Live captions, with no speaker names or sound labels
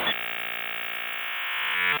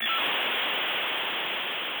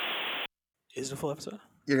Is it a full episode?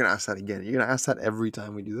 You're gonna ask that again. You're gonna ask that every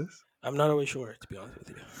time we do this. I'm not always sure, to be honest with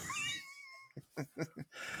you.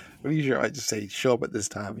 What usually I just say show up at this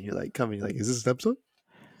time, and you're like, come, and you're like, is this an episode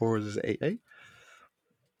or is this AA?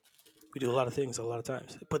 We do a lot of things a lot of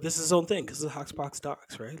times, but this is its own thing because it's Hoxpox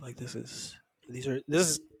Docs, right? Like this is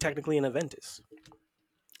technically an Aventus.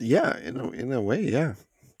 Yeah, in a way, yeah.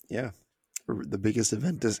 The biggest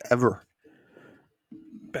event is ever.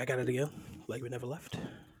 Back at it again, like we never left.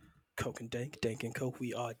 Coke and Dank, Dank and Coke,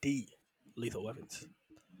 we are the Lethal Weapons.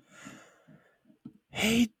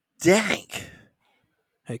 Hey, Dank.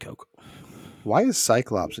 Hey, Coke. Why is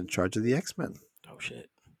Cyclops in charge of the X-Men? Oh shit!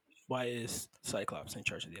 Why is Cyclops in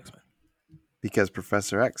charge of the X-Men? Because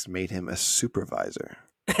Professor X made him a supervisor.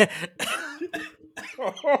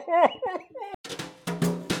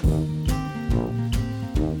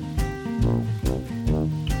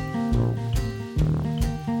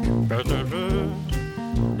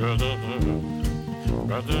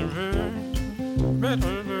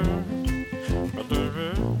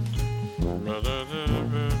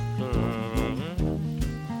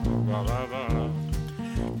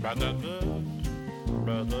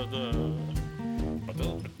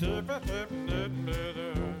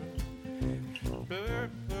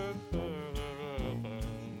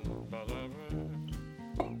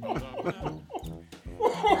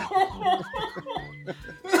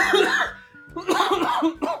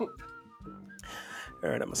 All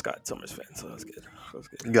right, I'm a Scott Summers fan, so that's good.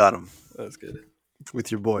 Got him. That's good.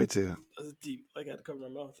 With your boy, too. That's deep. I got to cover my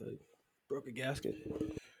mouth. I broke a gasket.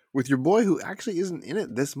 With your boy who actually isn't in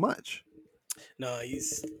it this much. No,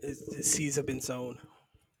 his seeds have been sown.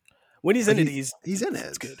 When he's in it, he's in it.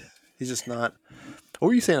 It's good. He's just not. What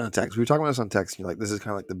were you saying on text? We were talking about this on text. And you're like, this is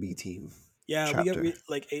kind of like the B team. Yeah, chapter. we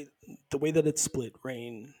got the way that it's split.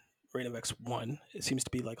 Reign of X1. It seems to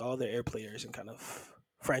be like all their air players and kind of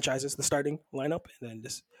franchises, the starting lineup, and then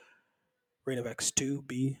this Reign of X2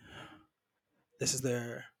 B. This is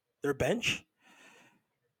their bench,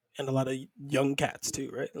 and a lot of young cats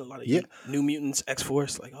too, right? And a lot of New Mutants,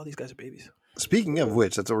 X-Force, like all these guys are babies. Speaking of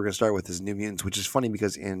which, that's what we're going to start with is New Mutants, which is funny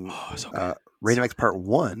because in Reign of X Part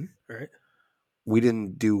 1, right, we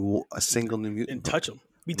didn't do a single New Mutant. Didn't touch them.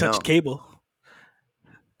 We touched Cable.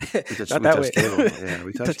 We touched Cable. Yeah,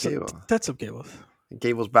 we touched Cable. Touched some Cables. And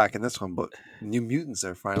Cable's back in this one, but New Mutants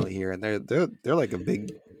are finally here, and they're like a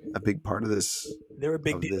big part of this. They're a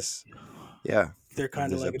big deal. This, yeah. They're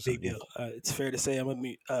kind of like a big deal. It's fair to say I'm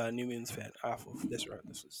a New Mutants fan off of this run.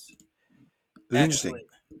 This was interesting.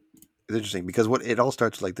 It's interesting because what it all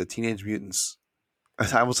starts with, like the Teenage Mutants.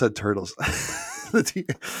 I almost said Turtles.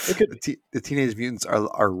 the Teenage Mutants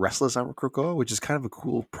are restless on Krakoa, which is kind of a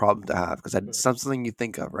cool problem to have because that's something you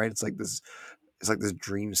think of, right? It's like this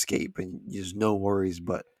dreamscape, and there's no worries.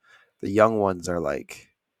 But the young ones are like,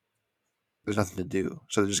 there's nothing to do,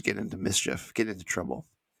 so they're just getting into mischief, getting into trouble.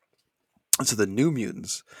 And so the New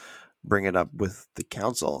Mutants bring it up with the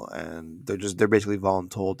council, and they're basically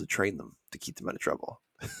voluntold to train them to keep them out of trouble.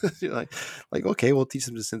 You're like okay, we'll teach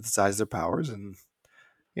them to synthesize their powers, and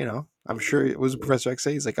I'm sure it was Professor X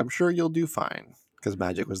say, he's like, I'm sure you'll do fine, because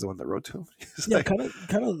Magic was the one that wrote to him. Yeah, kind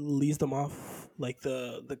of leads them off. Like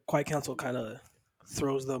the Quiet Council kind of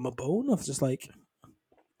throws them a bone of just like,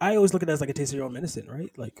 I always look at it as like a taste of your own medicine,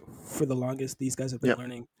 right? Like for the longest, these guys have been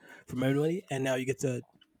learning from everybody, and now you get to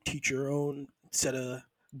teach your own set of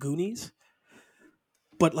Goonies.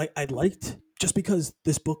 But like I liked, just because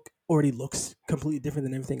this book already looks completely different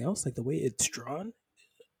than everything else, like the way it's drawn,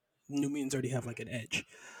 New Mutants already have like an edge.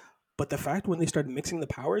 But the fact when they started mixing the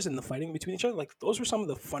powers and the fighting between each other, like those were some of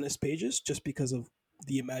the funnest pages, just because of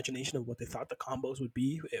the imagination of what they thought the combos would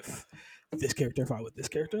be if this character fought with this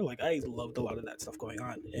character. Like I loved a lot of that stuff going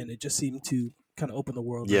on, and it just seemed to kind of open the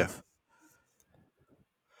world. Yeah.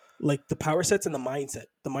 Like the power sets and the mindset.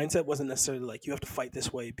 The mindset wasn't necessarily like you have to fight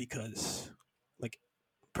this way because, like,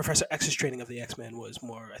 Professor X's training of the X-Men was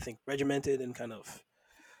more, I think, regimented and kind of.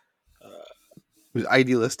 It was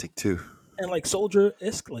idealistic too. And like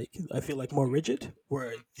soldier-esque, like I feel like more rigid,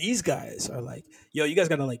 where these guys are like, yo, you guys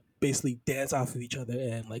gotta like basically dance off of each other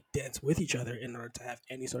and like dance with each other in order to have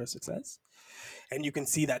any sort of success. And you can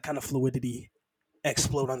see that kind of fluidity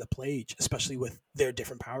explode on the page, especially with their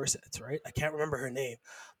different power sets, right? I can't remember her name,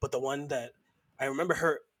 but the one that I remember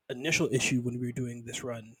her initial issue when we were doing this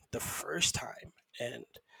run the first time, and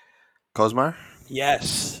Cosmar?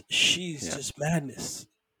 Yes, she's just madness.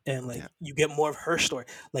 And like you get more of her story.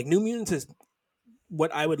 Like New Mutants is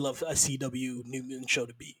what I would love a CW New Mutant show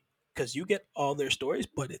to be, because you get all their stories,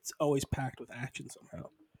 but it's always packed with action somehow.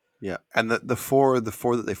 Yeah, and the four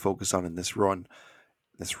that they focus on in this run,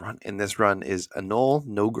 In this run is Anole,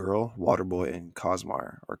 No Girl, Waterboy, and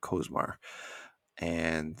Cosmar,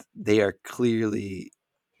 and they are clearly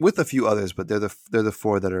with a few others, but they're the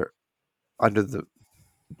four that are under the.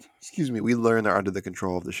 Excuse me. We learn they're under the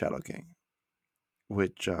control of the Shadow King,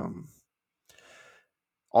 which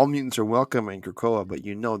all mutants are welcome in Krakoa, but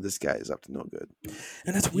this guy is up to no good.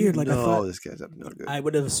 And that's weird. Like I thought this guy's up to no good. I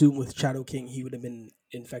would have assumed with Shadow King he would have been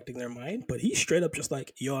infecting their mind, but he's straight up just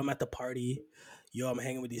like, yo, I'm at the party, yo, I'm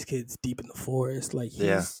hanging with these kids deep in the forest. Like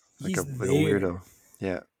he's like a there. Weirdo.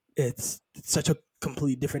 Yeah, it's such a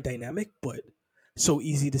complete different dynamic, but so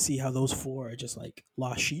easy to see how those four are just like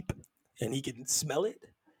lost sheep, and he can smell it.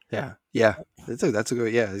 Yeah. That's a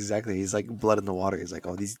good. Yeah, exactly. He's like blood in the water. He's like,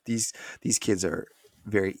 oh, these kids are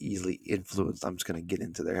very easily influenced. I'm just gonna get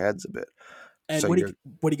into their heads a bit. And so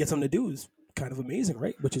what he gets them to do is kind of amazing,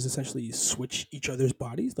 right? Which is essentially switch each other's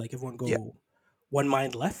bodies. Like everyone go one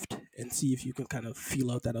mind left and see if you can kind of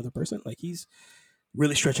feel out that other person. Like he's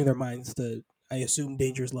really stretching their minds to, I assume,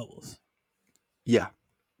 dangerous levels. Yeah.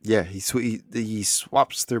 He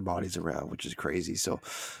swaps their bodies around, which is crazy. So,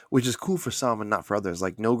 which is cool for some and not for others.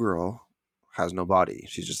 Like No Girl has no body;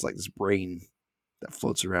 she's just like this brain that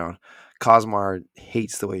floats around. Cosmar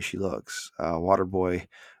hates the way she looks. Waterboy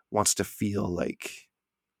wants to feel like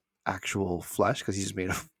actual flesh because he's made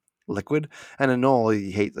of liquid. And Anole,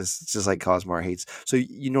 he hates this, just like Cosmar hates. So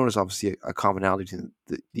you notice obviously a commonality between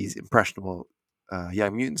these impressionable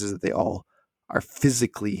young mutants is that they all are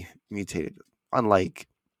physically mutated, unlike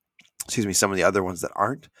some of the other ones that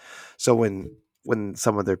aren't. So when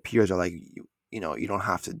some of their peers are like, you don't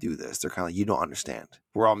have to do this, they're kind of like, you don't understand.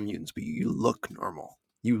 We're all mutants, but you look normal.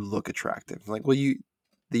 You look attractive. I'm like, well,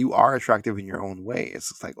 you are attractive in your own way. It's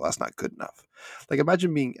just like, well, that's not good enough. Like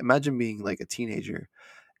imagine being like a teenager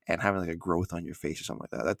and having like a growth on your face or something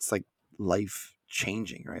like that. That's like life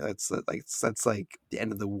changing, right? That's like the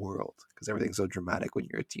end of the world because everything's so dramatic when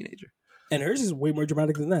you're a teenager. And hers is way more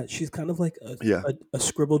dramatic than that. She's kind of like a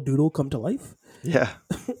scribbled doodle come to life. Yeah.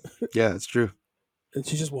 Yeah, it's true. And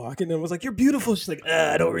she's just walking and was like, "You're beautiful." She's like,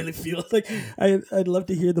 "I don't really feel like." I'd love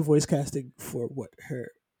to hear the voice casting for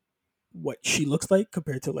what she looks like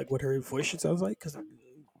compared to like what her voice should sound like, because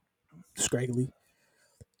scraggly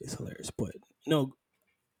is hilarious. But no,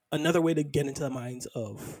 another way to get into the minds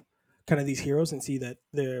of kind of these heroes and see that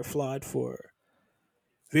they're flawed for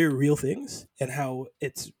very real things, and how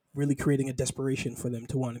it's really creating a desperation for them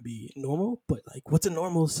to want to be normal. But like, what's a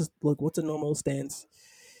normal stance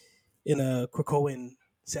in a Krakoan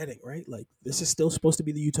setting, right? Like, this is still supposed to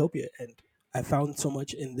be the utopia, and I found so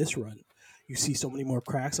much in this run. You see so many more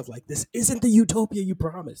cracks of like, this isn't the utopia you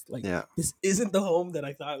promised. Like, this isn't the home that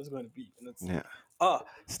I thought it was going to be. And it's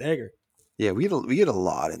staggered. Yeah, we get a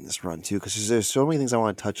lot in this run too, because there's so many things I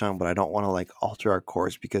want to touch on, but I don't want to like alter our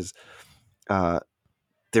course because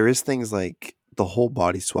there is things like the whole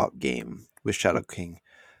body swap game with Shadow King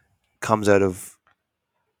comes out of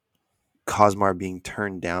Cosmar being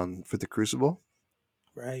turned down for the Crucible.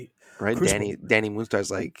 Right. Crucible. Danny Moonstar's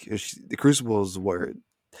like, the Crucible is where,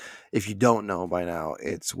 if you don't know by now,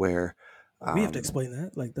 it's where we have to explain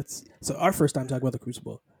that. Like, that's so our first time talking about the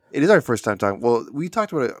Crucible. It is our first time talking. Well, we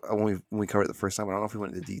talked about it when we covered it the first time. I don't know if we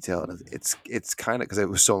went into detail. It's kind of because it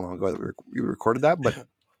was so long ago that we recorded that. But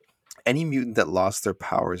any mutant that lost their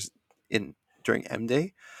powers during M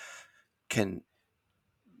Day can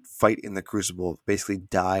fight in the Crucible, basically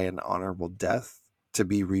die an honorable death to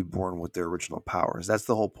be reborn with their original powers. That's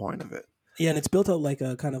the whole point of it. Yeah, and it's built out like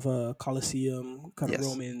a kind of a Colosseum, kind of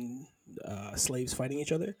Roman slaves fighting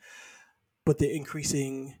each other, but the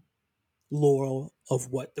increasing lore of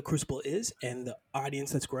what the Crucible is and the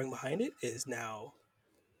audience that's growing behind it is now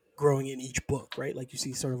growing in each book, right? Like you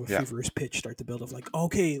see sort of a feverish pitch start to build of like,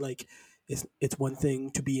 okay, like it's one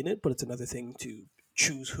thing to be in it, but it's another thing to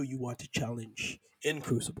choose who you want to challenge in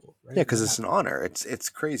Crucible, right? Yeah, because it's an honor. It's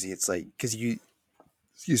crazy. It's like, because you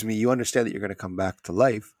understand that you're going to come back to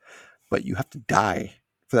life, but you have to die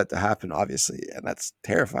for that to happen, obviously, and that's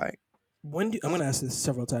terrifying. I'm going to ask this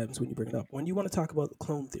several times when you bring it up. When do you want to talk about the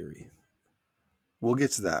clone theory? We'll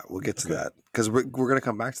get to that. Because we're going to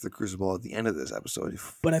come back to the Crucible at the end of this episode.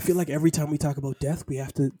 But I feel like every time we talk about death, we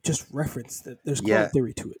have to just reference that there's clone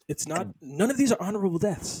theory to it. It's not, none of these are honorable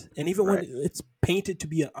deaths. And even when it's painted to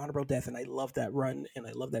be an honorable death, and I love that run and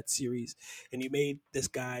I love that series, and you made this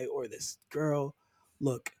guy or this girl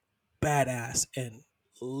look badass and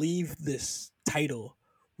leave this title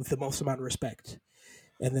with the most amount of respect.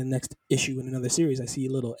 And then next issue in another series, I see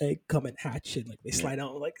a little egg come and hatch, and like they slide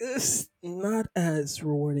out. I'm like, this not as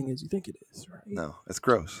rewarding as you think it is, right? No, it's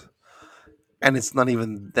gross, and it's not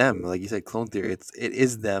even them. Like you said, clone theory. It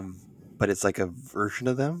is them, but it's like a version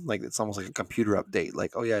of them. Like it's almost like a computer update.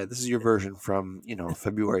 Like, oh yeah, this is your version from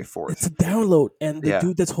February 4th. It's a download, and the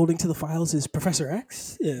dude that's holding to the files is Professor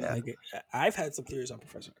X. And like, I've had some theories on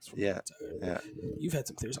Professor X. Yeah. You've had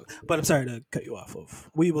some theories on, but I'm sorry to cut you off.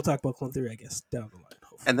 We will talk about Clone Theory, I guess, down the line.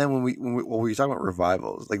 Hopefully. And then when we talking about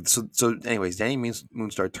revivals, like so anyways, Danny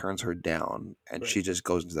Moonstar turns her down, and she just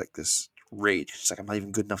goes into like this rage. She's like, I'm not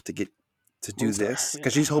even good enough to do this,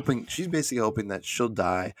 because she's basically hoping that she'll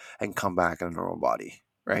die and come back in a normal body,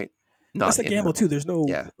 right? That's a gamble too. There's no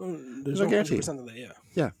there's no guarantee. Of that,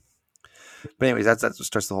 yeah. But anyways, that's what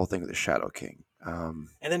starts the whole thing with the Shadow King. And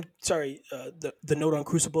then, the note on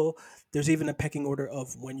Crucible. There's even a pecking order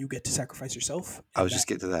of when you get to sacrifice yourself. I was just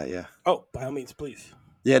getting to that, yeah. Oh, by all means, please.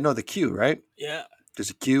 Yeah, no, the queue, right? Yeah. There's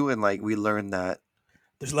a queue, and like we learn that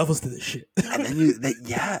there's levels to this shit. And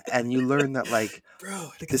then you learn that like,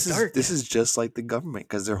 bro, this is just like the government,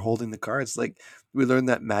 because they're holding the cards. Like we learned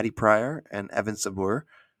that Maddie Pryor and Evan Sabur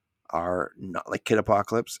are not like Kid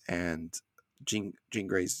Apocalypse and Jean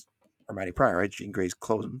Grey's, or Maddie Pryor, right? Jean Grey's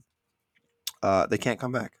clone. They can't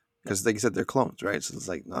come back because, like you said, they're clones, right? So it's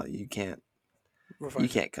like, no, you can't. You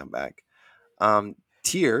can't come back.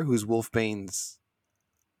 Tyr, who's Wolfbane's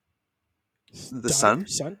son,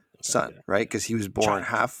 right? Because he was born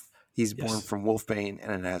he's born from Wolfbane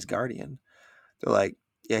and an Asgardian. They're like,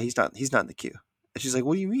 yeah, he's not in the queue. And she's like,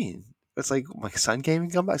 what do you mean? It's like, my son can't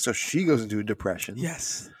even come back. So she goes into a depression.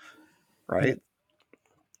 Yes. Right?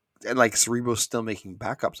 Yeah. And like Cerebro's still making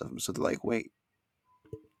backups of him. So they're like, wait,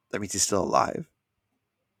 that means he's still alive.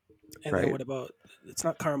 And then what about, it's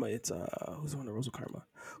not Karma, it's who's the one that rose with Karma?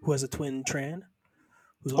 Who has a twin Tran?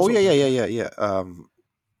 Yeah.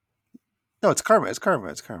 No, it's Karma. Is it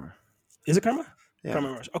Karma? Yeah. Karma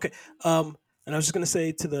Mars. Okay. And I was just gonna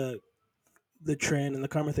say, to the Tran and the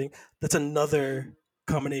Karma thing, that's another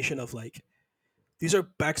combination of like, these are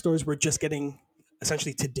backstories we're just getting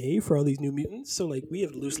essentially today for all these new mutants. So like, we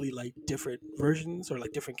have loosely like different versions or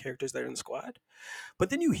like different characters that are in the squad. But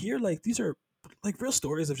then you hear like, these are like real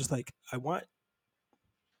stories of just like, I want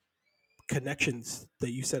connections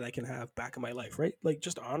that you said I can have back in my life, right? Like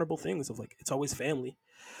just honorable things of like, it's always family.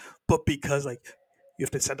 But because like, you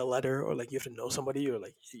have to send a letter, or like you have to know somebody, or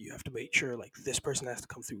like you have to make sure like this person has to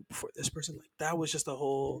come through before this person, like that was just a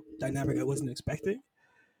whole dynamic I wasn't expecting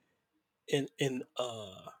in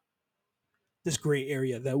this gray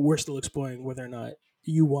area that we're still exploring, whether or not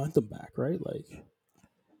you want them back, right? Like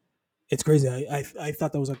it's crazy. I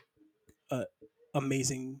thought that was a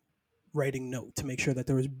amazing writing note to make sure that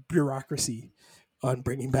there was bureaucracy on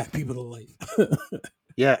bringing back people to life.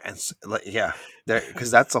 Yeah, and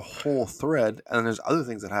because that's a whole thread, and then there's other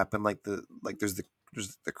things that happen, there's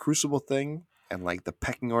the Crucible thing, and like the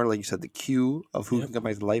pecking order, like you said, the queue of who can come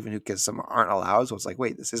back to life and who can, some aren't allowed. So it's like,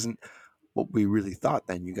 wait, this isn't what we really thought.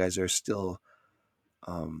 Then you guys are still,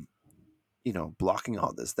 blocking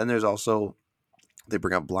all this. Then there's also, they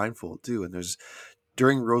bring up Blindfold too, and there's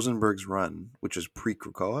during Rosenberg's run, which is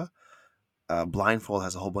pre-Krakoa, Blindfold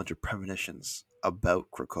has a whole bunch of premonitions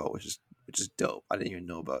about Krakoa, which is dope. I didn't even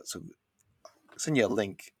know about it. So I'll send you a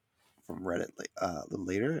link from Reddit a little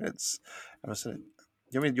later. I'm gonna send it.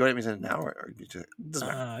 You want me to send it now, or doesn't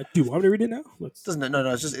matter? Do you want me to read it now? No. It's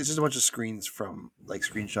just a bunch of screenshots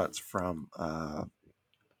from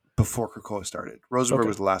before Krakoa started. Rosenberg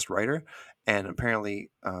was the last writer, and apparently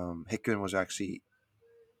Hickman was actually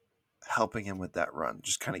helping him with that run,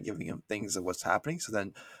 just kind of giving him things of what's happening. So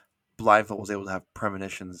then Blindfold was able to have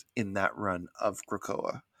premonitions in that run of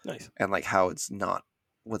Krakoa. Nice. And like how it's not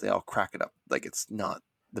what they all crack it up. Like it's not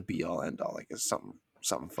the be all end all. Like it's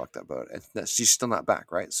something fucked up about it. And she's still not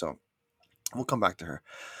back, right? So we'll come back to her.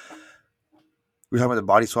 We're talking about the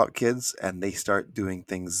body swap kids, and they start doing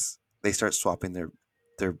things. They start swapping their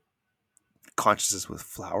consciousness with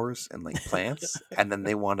flowers and like plants, and then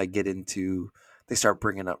they want to get into. They start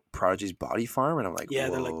bringing up Prodigy's body farm, and I'm like, yeah,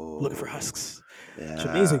 they're like looking for husks. Yeah, it's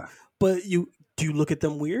amazing. But do you look at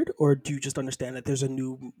them weird, or do you just understand that there's a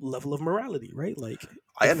new level of morality, right? Like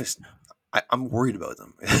I understand. I'm worried about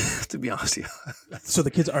them, to be honest with you. So the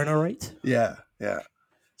kids aren't all right? Yeah.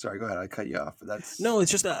 Sorry, go ahead. I cut you off. But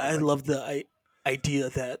it's just that I love the idea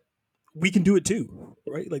that we can do it too,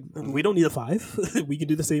 right? Like we don't need a 5. We can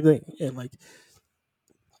do the same thing, and like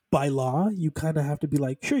by law, you kind of have to be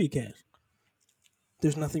like, sure, you can.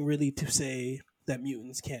 There's nothing really to say that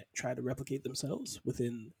mutants can't try to replicate themselves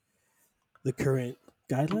within the current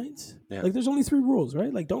guidelines. Yeah. Like there's only 3 rules,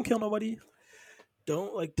 right? Like don't kill nobody,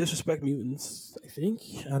 don't like disrespect mutants. I think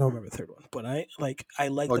I don't remember the third one, but I like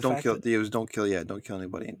the don't fact kill. That, it was don't kill. Yeah, don't kill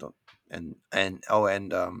anybody, and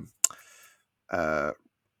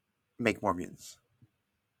make more mutants.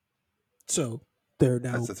 So they're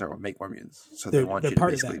now that's the third one. Make more mutants. So they want you to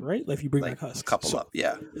part basically of that, right? Like if you bring like back husks, couple up.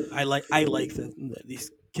 Yeah, I like that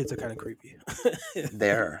these kids are kind of creepy. and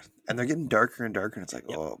they're getting darker and darker. And it's like,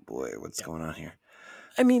 oh boy, what's going on here?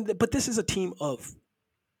 I mean, but this is a team of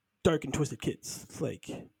dark and twisted kids. It's like,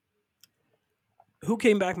 who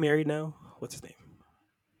came back married now? What's his name?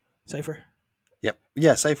 Cypher. Yep.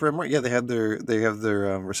 Yeah, Cypher and Mark. Yeah, they have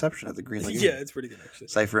their reception at the Green Lagoon. Yeah, it's pretty good actually.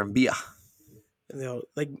 Cypher and Bia. And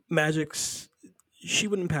like Magic's, she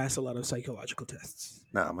wouldn't pass a lot of psychological tests.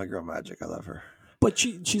 Nah, my girl Magic, I love her. But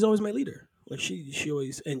she's always my leader. Like she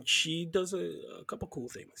always, and she does a couple cool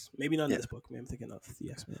things. Maybe not in this book. Maybe I'm thinking of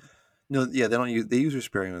the X-Men. No, yeah, they use her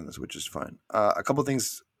sparingly in this, which is fine. A couple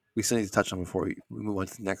things we still need to touch on before we move on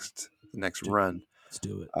to the next run. Let's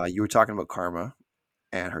do it. You were talking about Karma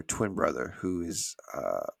and her twin brother, who is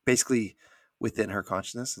basically within her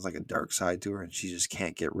consciousness. It's like a dark side to her, and she just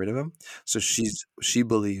can't get rid of him. So she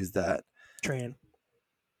believes that Tran.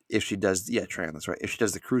 If she does, Tran, that's right. If she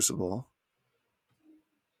does the Crucible,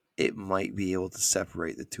 it might be able to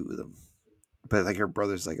separate the two of them. But like her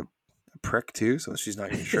brother's like a prick too, so she's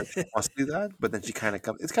not even sure if she wants to do that. But then she kind of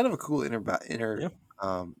comes. It's kind of a cool inner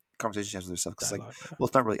conversation she has with herself. Because well,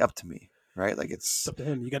 it's not really up to me, right? Like it's up to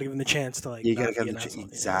him. You got to give him the chance to you got to give him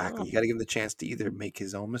exactly. You got to give him the chance to either make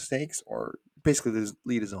his own mistakes or basically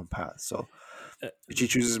lead his own path. So she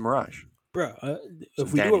chooses Mirage. Bro,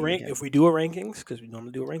 if we do a rankings, because we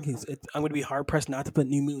normally do a rankings, I'm going to be hard pressed not to put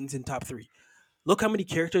New Mutants in top 3. Look how many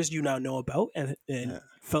characters you now know about and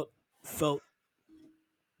felt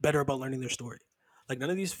better about learning their story. Like none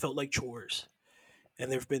of these felt like chores.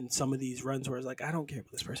 And there've been some of these runs where it's like, I don't care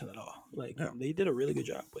about this person at all. Like they did a really good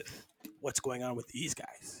job with what's going on with these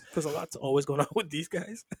guys, because a lot's always going on with these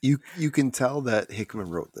guys. You can tell that Hickman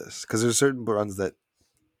wrote this, because there's certain runs that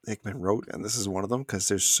Hickman wrote, and this is one of them, because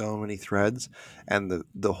there's so many threads, and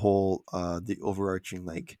the whole the overarching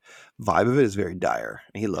like vibe of it is very dire,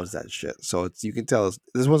 and he loves that shit. So you can tell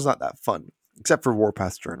this one's not that fun, except for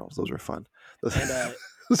Warpath journals. Those were fun. And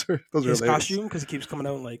those are his costume, because it keeps coming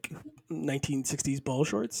out in like 1960s ball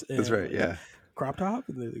shorts. And, that's right. Yeah. Crop top.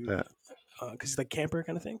 Because he's like camper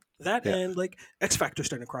kind of thing. That and like X Factor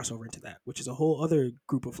starting to cross over into that, which is a whole other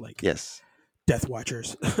group of like Death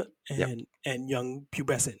Watchers and young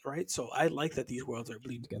pubescent, right? So I like that these worlds are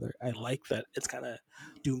bleeding together. I like that it's kind of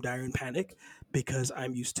Doom, Dire, and Panic, because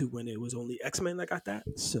I'm used to when it was only X-Men that got that.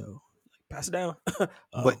 So pass it down.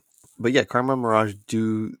 But yeah, Karma and Mirage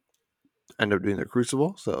do end up doing the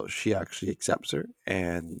Crucible, so she actually accepts her,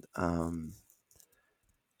 and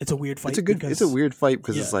it's a weird fight. It's a weird fight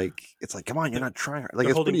because it's like come on, you're not trying hard. Like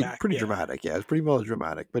it's pretty dramatic. Yeah, it's pretty well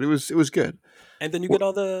dramatic, but it was good. And then you get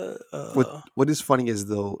all the what is funny is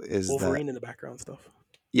Wolverine in the background stuff.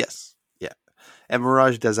 Yes, yeah, and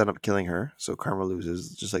Mirage does end up killing her, so Karma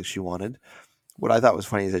loses just like she wanted. What I thought was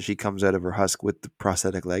funny is that she comes out of her husk with the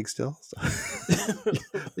prosthetic leg still. So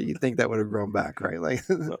you think that would have grown back, right? Like,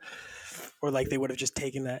 or like they would have just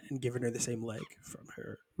taken that and given her the same leg from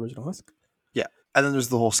her original husk. Yeah, and then there's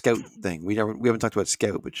the whole Scout thing. We haven't talked about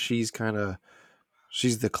Scout, but she's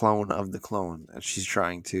the clone of the clone, and she's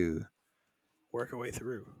trying to work her way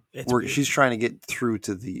through. She's trying to get through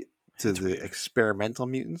to the experimental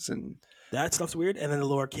mutants, and that stuff's weird. And then the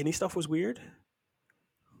Laura Kinney stuff was weird.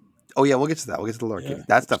 Oh yeah, we'll get to that. We'll get to the Laura Kinney.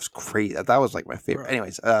 That stuff's crazy. That was like my favorite. Bro.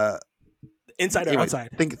 Anyways, inside or outside?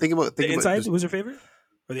 Think about the inside. Was your favorite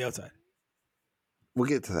or the outside? We'll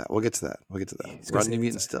get to that. Run New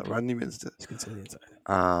Mutants still. He's considered the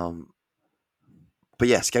inside. But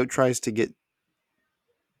yeah, Scout tries to get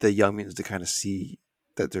the young mutants to kind of see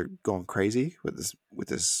that they're going crazy with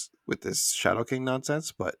this Shadow King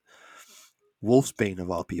nonsense. But Wolfsbane of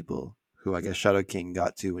all people, who I guess Shadow King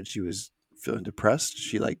got to when she was feeling depressed,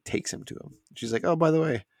 she like takes him to him. She's like, oh, by the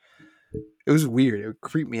way, it was weird. It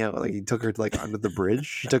creeped me out. Like he took her to, like under the bridge.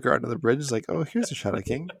 She took her under the bridge. It's like, oh, here's the Shadow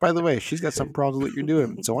King. By the way, she's got some problems with what you're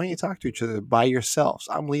doing. So why don't you talk to each other by yourselves?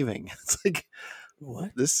 I'm leaving. It's like,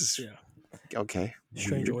 what? This is okay.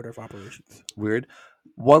 Strange order of operations. Weird.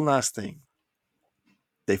 One last thing.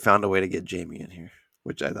 They found a way to get Jamie in here,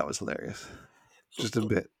 which I thought was hilarious. Just a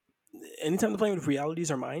bit. Anytime they're playing with realities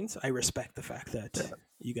or minds, I respect the fact that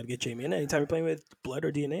you got to get Jamie in. Anytime you're playing with blood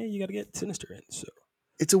or DNA, you got to get Sinister in. So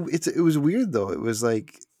it was weird though. It was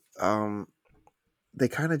like they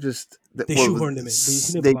kind of just shoehorned him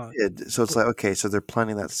in. They did. So it's like, okay, so they're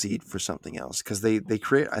planting that seed for something else, because they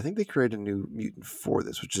create. I think they created a new mutant for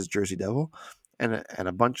this, which is Jersey Devil, and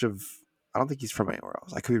a bunch of. I don't think he's from anywhere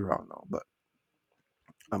else. I could be wrong though, but.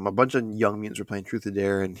 A bunch of young mutants were playing Truth or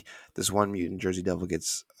Dare, and this one mutant, Jersey Devil,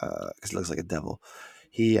 gets because he looks like a devil.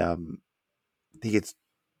 He gets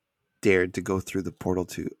dared to go through the portal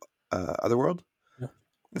to Otherworld,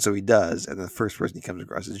 And so he does, and the first person he comes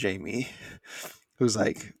across is Jamie, who's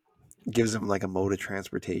like gives him like a mode of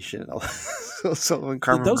transportation. so when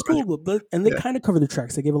Carmen that was cool, but and they yeah. kind of cover the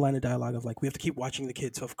tracks. They gave a line of dialogue of like, we have to keep watching the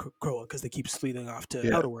kids of Kroa because they keep sleeping off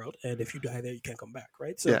to Outer World, and if you die there, you can't come back,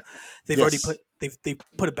 right? So they've already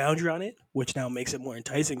put a boundary on it, which now makes it more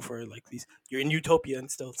enticing for like these. You're in Utopia, and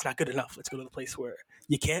still it's not good enough. Let's go to the place where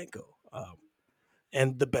you can't go.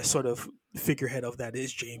 And the best sort of figurehead of that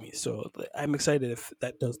is Jamie. So I'm excited if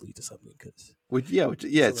that does lead to something.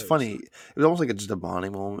 It's funny. It was almost like just a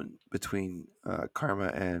bonding moment between Karma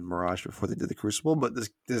and Mirage before they did the Crucible. But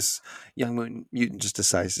this young mutant just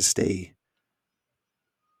decides to stay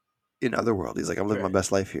in Otherworld. He's like, I'm living my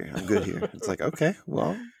best life here. I'm good here. It's like, okay,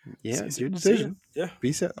 well, yeah, it's your decision. Yeah,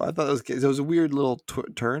 peace out. I thought it was a weird little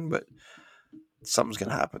turn, but something's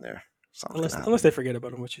gonna happen there. Unless they forget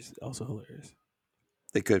about him, which is also hilarious.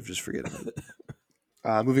 They could just forget him.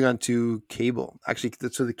 Moving on to Cable. Actually,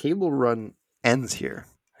 so the Cable run ends here.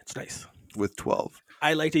 It's nice with 12.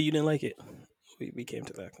 I liked it. You didn't like it. We came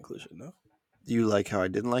to that conclusion. No. Do you like how I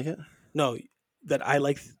didn't like it? No, that I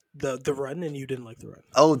liked the run and you didn't like the run.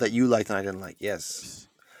 Oh, that you liked and I didn't like. Yes.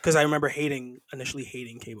 Because I remember initially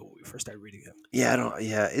hating Cable when we first started reading him. Yeah, I don't.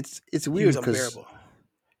 Yeah, it's weird because.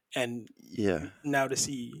 And now to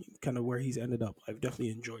see kind of where he's ended up, I've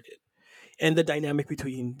definitely enjoyed it. And the dynamic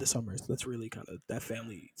between the Summers, that's really kind of that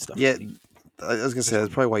family stuff. Yeah, I was gonna say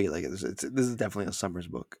that's probably why you like it. This is definitely a Summers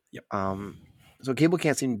book. Yep. So Cable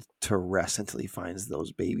can't seem to rest until he finds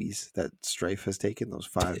those babies that Strife has taken. Those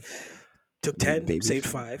 5. Took 10, babies. Saved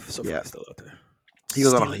 5. So 5 still out there. He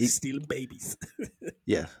goes on stealing babies.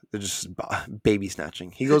 Yeah, they're just baby snatching.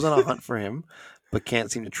 He goes on a hunt for him, but can't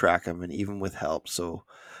seem to track him, and even with help. So,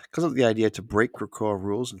 because of the idea to break Krakoa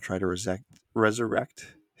rules and try to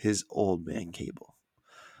resurrect his old man Cable.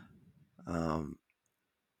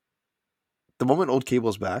 The moment old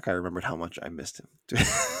Cable's back, I remembered how much I missed him.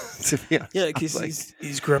 To be honest, yeah, because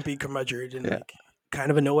he's grumpy, curmudgeon, and like kind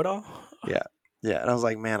of a know-it-all. Yeah, and I was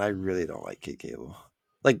like, man, I really don't like Kid Cable.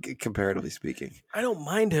 Like comparatively speaking, I don't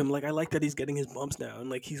mind him. Like I like that he's getting his bumps now,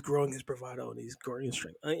 and like he's growing his bravado and he's growing his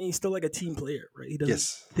strength. I mean, he's still like a team player, right? He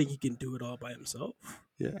doesn't think he can do it all by himself.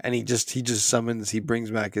 Yeah, and he just summons. He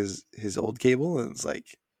brings back his old Cable, and it's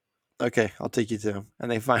like, okay, I'll take you to him.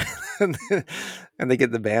 And they find and they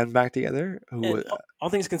get the band back together. All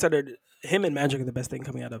things considered, him and Magic are the best thing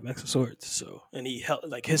coming out of X of Swords. So, and he held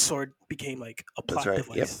like his sword became like a plot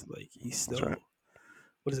device. Yep. Like he's still.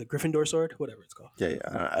 What is it? Gryffindor sword? Whatever it's called. Yeah.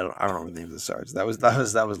 I don't remember the name of the swords. That was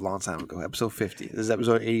a long time ago. Episode 50. This is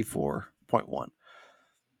episode 84.1.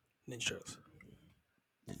 Ninja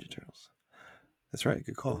Turtles. That's right.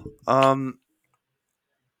 Good call.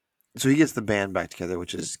 So he gets the band back together,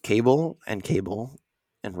 which is Cable and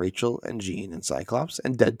Rachel and Jean and Cyclops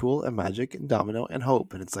and Deadpool and Magic and Domino and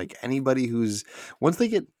Hope. And it's like anybody once they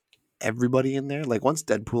get everybody in there, like once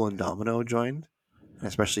Deadpool and Domino joined, and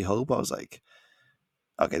especially Hope, I was like,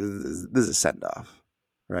 okay, this is a send off,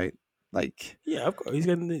 right? Like, yeah, of course,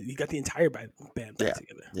 he got the entire band back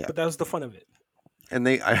together. Yeah, but that was the fun of it. And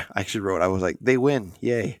I actually wrote, I was like, they win,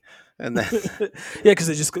 yay! And then because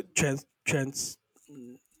they just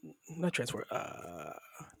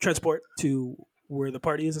transport to where the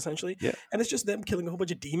party is essentially. Yeah, and it's just them killing a whole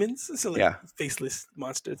bunch of demons, so like faceless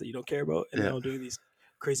monsters that you don't care about, and they're all doing these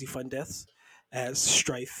crazy fun deaths. As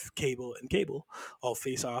Strife, Cable, and Cable all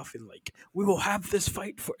face off, and like we will have this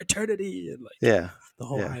fight for eternity, and like the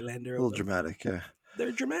whole Highlander, a little dramatic. Yeah,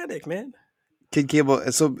 they're dramatic, man. Kid Cable.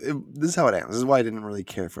 So this is how it ends. This is why I didn't really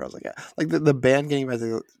care for it. I was like, like the band getting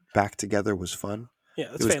back together was fun.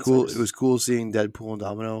 Yeah, it was cool. It was cool seeing Deadpool and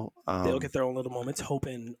Domino. They'll get their own little moments. Hope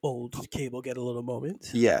and old Cable get a little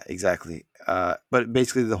moment. Yeah, exactly. But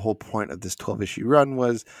basically, the whole point of this 12-issue run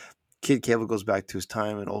was Kid Cable goes back to his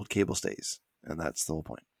time, and old Cable stays. And that's the whole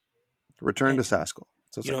point. Return to Saskel.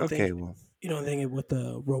 So it's like, okay, well. You don't think with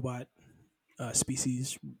the robot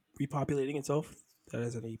species repopulating itself, that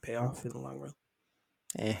has any payoff in the long run?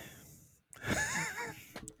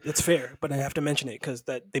 It's fair, but I have to mention it because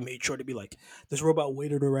that they made sure to be like, this robot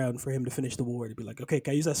waited around for him to finish the war to be like, okay,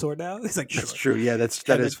 can I use that sword now? He's like, sure. That's true. Yeah,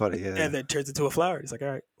 that is funny. Yeah. And then turns into a flower. He's like, all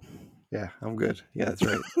right. Yeah, I'm good. Yeah, that's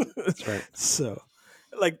right. That's right. So,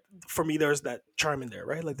 like, for me, there's that charm in there,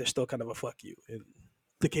 right? Like, there's still kind of a fuck you in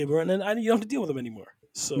the Cable run, and you don't have to deal with him anymore.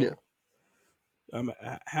 So, I'm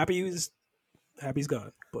happy he's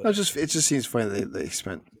gone. But it just seems funny they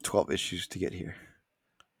spent 12 issues to get here.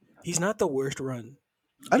 He's not the worst run.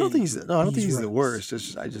 I don't think he's the worst.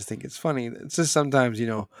 I just think it's funny. It's just sometimes,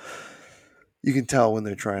 you can tell when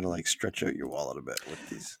they're trying to like stretch out your wallet a bit with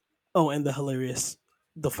these. Oh, and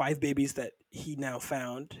the 5 babies that he now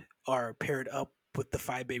found are paired up with the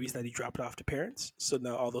 5 babies that he dropped off to parents. So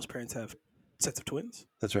now all those parents have sets of twins.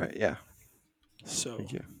 That's right. Yeah. So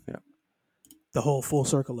Thank you. Yeah. The whole full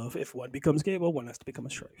circle of if one becomes gay, well, one has to become a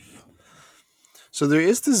strife. So there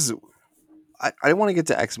is this. I don't want to get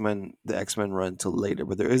to the X-Men run till later,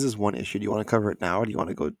 but there is this one issue. Do you want to cover it now, or do you want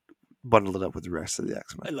to go bundle it up with the rest of the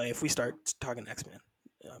X-Men? Like if we start talking X-Men.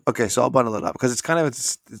 Okay, so I'll bundle it up because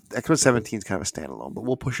it's X-Men 17 is kind of a standalone, but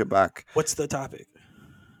we'll push it back. What's the topic?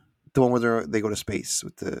 The one where they go to space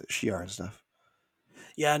with the Shi'ar and stuff.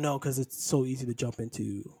 Yeah, no, because it's so easy to jump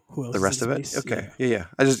into who else. The rest of it, okay, yeah.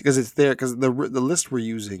 I just because it's there because the list we're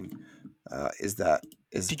using is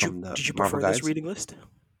did from you the prefer Marvel guides. this reading list?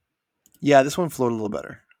 Yeah, this one flowed a little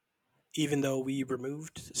better. Even though we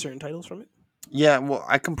removed certain titles from it. Yeah, well,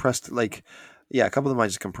 I compressed a couple of them I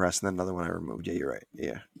just compressed, and then another one I removed. Yeah, you're right.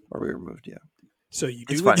 Yeah, or we removed. Yeah. So you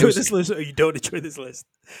do enjoy this list, or you don't enjoy this list?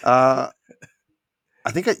 I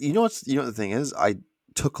think the thing is, I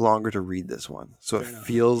took longer to read this one, so it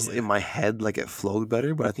feels in my head like it flowed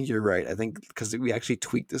better. But I think you're right. I think because we actually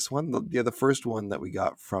tweaked this one. The first one that we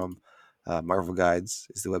got from Marvel Guides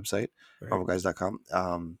is the website, right.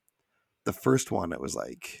 MarvelGuides.com. The first one, it was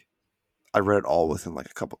like I read it all within like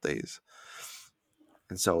a couple days,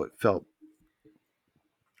 and so it felt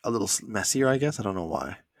a little messier. I guess I don't know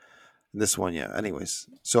why. This one, yeah. Anyways,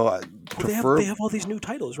 so they have all these new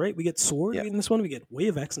titles, right? We get Sword in this one. We get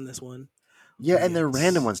Wave X in this one. Yeah, and they're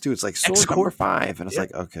random ones too. It's like Sword number 5, and it's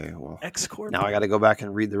like, okay, well, X-Corp. Now I got to go back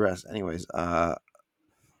and read the rest. Anyways, so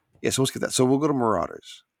we'll skip that. So we'll go to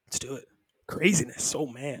Marauders. Let's do it. Craziness. Oh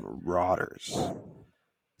man, Marauders.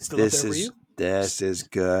 Still up there for you? This is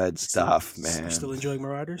good stuff, man. Still enjoying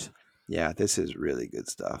Marauders? Yeah, this is really good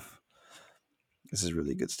stuff. It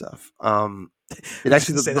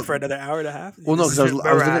actually say that for another hour and a half. Well, no, because I was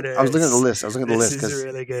looking at the list. This is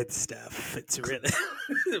really good stuff. It's really,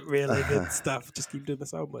 really good stuff. Just keep doing the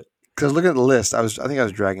sound, but because I was looking at the list, I think I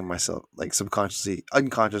was dragging myself, like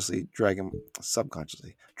unconsciously dragging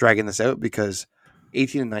this out because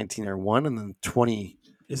 18 and 19 are one, and then 20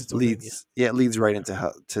 leads. Yeah, it leads right into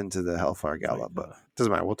the Hellfire Gala, but it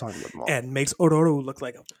doesn't matter. We'll talk about them all. And makes Ororo look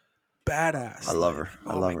like a badass. I love her.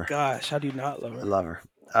 Oh my gosh, how do you not love her? I love her.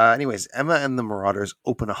 Anyways, Emma and the Marauders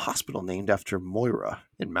open a hospital named after Moira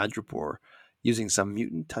in Madripoor, using some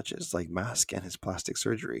mutant touches like Mask and his plastic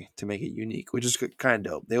surgery to make it unique, which is kind of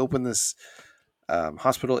dope. They open this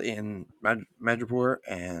hospital in Madripoor,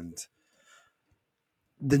 and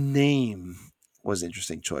the name was an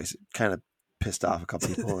interesting choice. It kind of pissed off a couple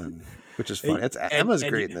people, and which is funny. Emma's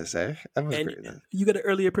great in this, eh? Emma's great in this. You got an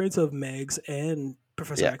early appearance of Megs and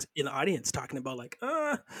Professor X in the audience talking about like,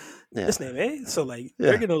 this name, eh? So like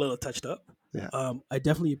they're getting a little touched up. Yeah. I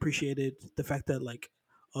definitely appreciated the fact that like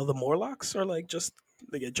all the Morlocks are like just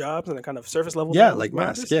they get jobs and they're kind of surface level. Yeah, like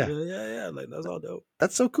Mask. Yeah. Like that's all dope.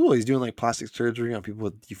 That's so cool. He's doing like plastic surgery on people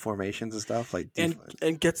with deformations and stuff. Like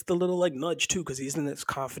and gets the little like nudge too because he's as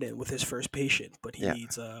confident with his first patient, but he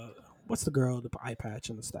needs what's the girl, the eye patch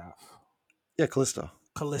and the staff? Yeah, Callisto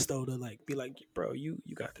to like be like, bro, you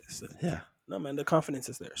got this. Yeah. No man, the confidence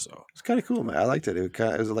is there. So it's kind of cool, man. I liked it. It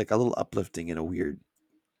was like a little uplifting in a weird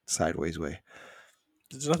sideways way.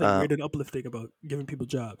 There's nothing weird and uplifting about giving people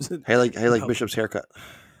jobs. I like Bishop's haircut.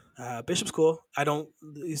 Bishop's cool.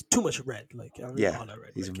 He's too much red. Like all that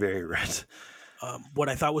red. He's very red. What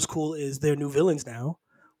I thought was cool is their new villains now,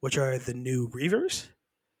 which are the new Reavers.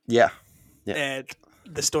 Yeah. And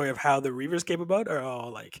the story of how the Reavers came about are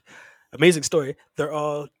all like amazing story. They're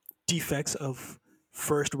all defects of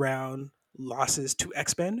first round losses to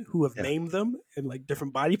X-Men who have named them in like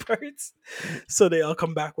different body parts. So they all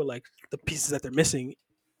come back with like the pieces that they're missing,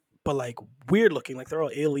 but like weird looking, like they're all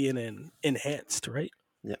alien and enhanced, right?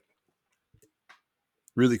 Yeah.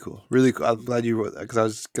 Really cool. Really cool. I'm glad you wrote that because I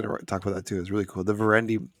was going to talk about that too. It's really cool. The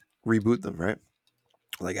Verendi reboot them, right?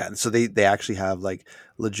 Like, so they actually have like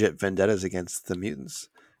legit vendettas against the mutants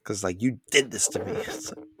because like you did this to me.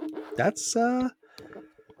 That's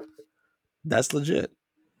legit.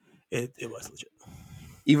 It was legit.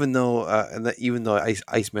 Even though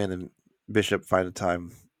Iceman and Bishop find a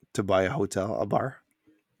time to buy a bar,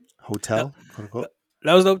 quote unquote.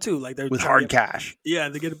 That was dope too. Like they're with hard cash. Yeah,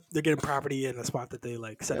 they're getting property in a spot that they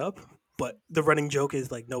like set up. But the running joke is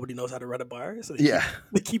like nobody knows how to run a bar, so they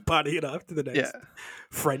keep potting it off to the next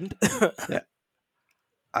friend. Yeah.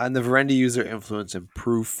 And the Verendi use their influence and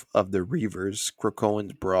proof of the Reavers,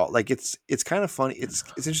 Krakoan's brawl. Like it's kind of funny. It's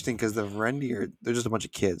interesting because the Verendi they're just a bunch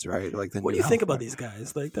of kids, right? Like what do you think about these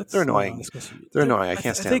guys? Like they're annoying. They're annoying. I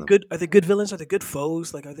can't stand them. Are they good villains? Are they good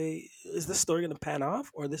foes? Like is this story going to pan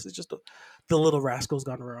off, or this is just the little rascals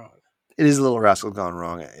gone wrong? It is a little rascal gone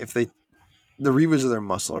wrong. If they the Reavers are their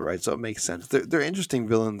muscle, right? So it makes sense. They're interesting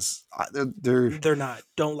villains. They're not.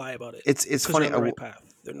 Don't lie about it. It's funny. They're on the right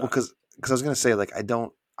path. They're not. Because I was gonna say like I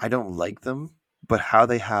don't like them, but how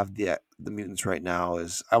they have the mutants right now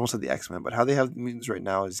is I almost said the X-Men, but how they have the mutants right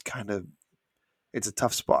now is kind of it's a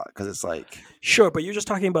tough spot because it's like sure, but you're just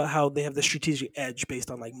talking about how they have the strategic edge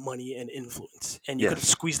based on like money and influence, and you could have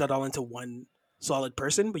squeezed that all into one solid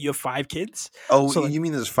person, but you have 5 kids. Oh, so you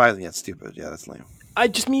mean there's 5? That's stupid. Yeah, that's lame. I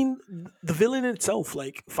just mean the villain itself,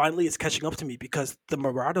 like, finally is catching up to me because the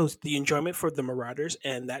Marauders, the enjoyment for the Marauders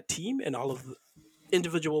and that team and all of the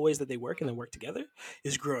individual ways that they work and then work together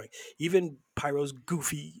is growing. Even Pyro's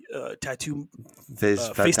goofy tattoo face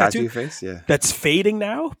tattoo face, yeah, that's fading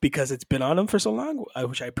now because it's been on him for so long,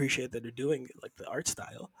 which I appreciate that they're doing, like the art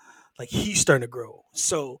style. Like, he's starting to grow.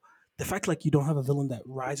 So the fact like you don't have a villain that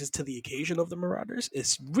rises to the occasion of the Marauders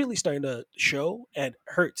is really starting to show and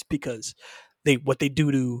hurts because what they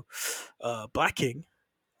do to Black King,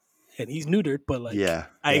 and he's neutered, but like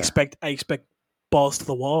I expect balls to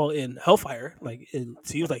the wall in Hellfire. Like, it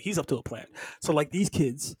seems like he's up to a plan. So like these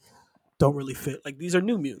kids don't really fit. Like, these are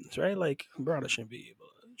new mutants, right? Like, Marauders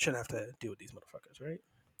shouldn't have to deal with these motherfuckers, right?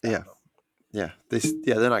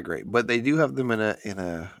 They're not great, but they do have them in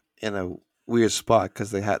a weird spot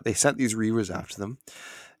because they sent these Reavers after them,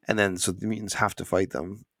 and then so the mutants have to fight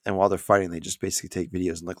them. And while they're fighting, they just basically take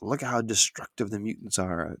videos and like, look at how destructive the mutants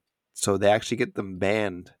are. So they actually get them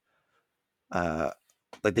banned. Like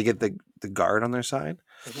they get the guard on their side,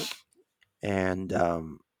 and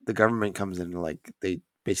the government comes in and like they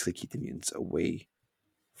basically keep the mutants away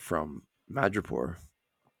from Madripoor.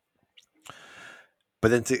 But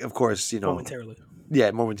then, of course, momentarily,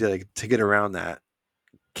 to get around that,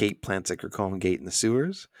 Kate plants a Krakoan gate in the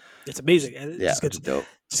sewers. It's amazing. It's dope.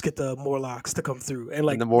 Just get the Morlocks to come through, and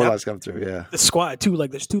like the Morlocks come through. Yeah, the squad too.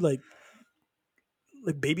 Like there's 2 like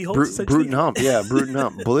baby Hulks. Brute and Hump. Yeah, Brute and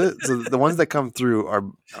Hump. Bullet. So the ones that come through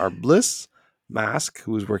are Bliss, Mask,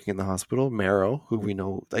 who was working in the hospital, Marrow, who we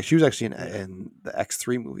know, like she was actually in the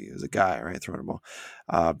X3 movie. It was a guy, right, throwing a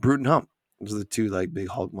ball. Brute and Hump. Those are the 2 like big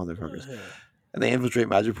Hulk motherfuckers. And they infiltrate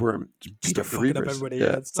Madripoor and beat up the Reavers.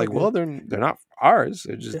 Yeah, it's like, well, they're not ours.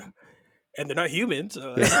 They're just and they're not humans.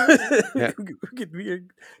 So could be a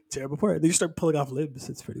terrible part. They just start pulling off limbs.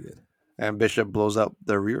 It's pretty good. And Bishop blows up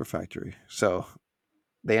the Reaver factory. So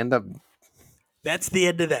they end up. That's the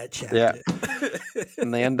end of that chapter. Yeah.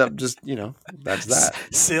 And they end up just, that's that.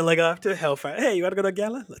 Sailing off to Hellfire. Hey, you want to go to a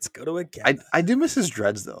gala? Let's go to a gala. I do miss his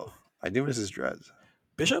dreads, though.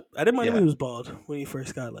 Bishop? I didn't mind him when he was bald when he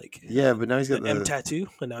first got but now he's got the M tattoo,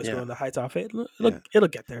 and now he's going the high top fade. Look, it'll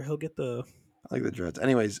get there. He'll get the. I like the dreads.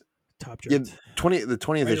 Anyways, top dreads. The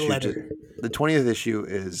 20th issue. The 20th issue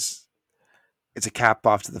it's a cap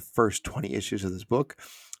off to the first 20 issues of this book,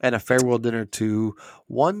 and a farewell dinner to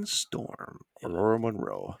one Storm, Aurora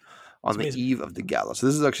Monroe, on the eve of the gala. So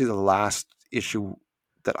this is actually the last issue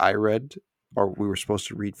that I read, or we were supposed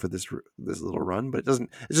to read for this little run, but it doesn't.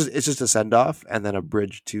 It's just a send off and then a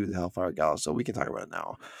bridge to the Hellfire Gala. So we can talk about it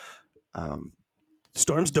now.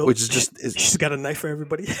 Storm's dope. Which is she's got a knife for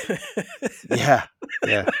everybody. yeah.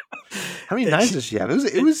 How many knives does she have?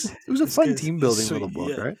 It was a fun team building little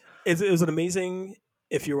book, right? It was an amazing.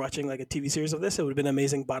 If you're watching like a TV series of this, it would have been an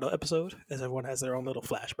amazing bottle episode, as everyone has their own little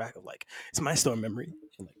flashback of like, it's my Storm memory,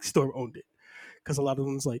 and like Storm owned it, because a lot of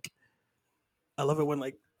them's like, I love it when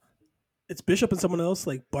like it's Bishop and someone else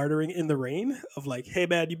like bartering in the rain of like, hey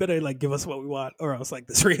man, you better like give us what we want, or else like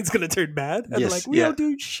this rain's gonna turn bad. And they're like, we don't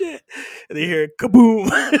do shit. And they hear kaboom.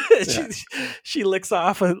 she licks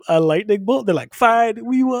off a lightning bolt. They're like, fine,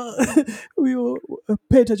 we will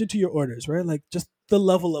pay attention to your orders, right? Like just the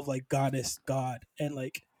level of like goddess, God, and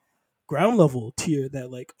like ground level tier that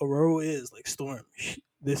like Aurora is, like Storm.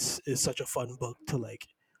 This is such a fun book to like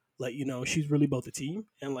let you know she's really built a team,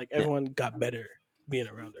 and like everyone got better being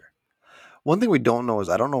around her. One thing we don't know is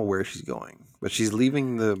I don't know where she's going, but she's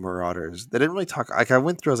leaving the Marauders. They didn't really talk. Like I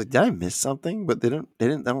went through, I was like, did I miss something? But they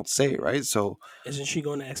don't say it, right? So isn't she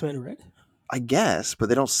going to X-Men Red? I guess, but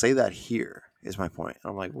they don't say that here. Is my point.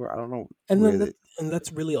 I'm like, I don't know. And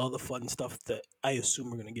that's really all the fun stuff that I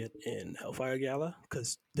assume we're gonna get in Hellfire Gala,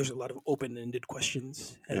 because there's a lot of open-ended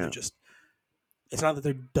questions, and it's not that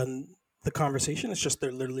they're done the conversation. It's just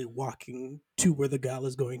they're literally walking to where the gala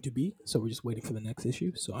is going to be. So we're just waiting for the next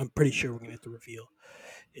issue. So I'm pretty sure we're going to get the reveal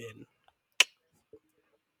in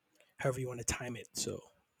however you want to time it. So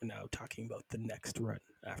we're now talking about the next run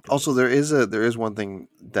after. Also, there is one thing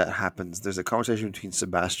that happens. There's a conversation between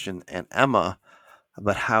Sebastian and Emma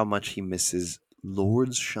about how much he misses Lord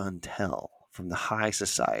Chantel from the High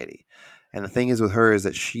Society. And the thing is with her is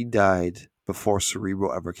that she died before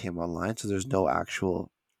Cerebro ever came online. So there's no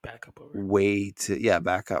actual way to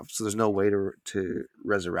back up. So there's no way to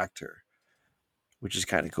resurrect her, which is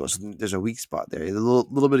kind of cool. So there's a weak spot there. A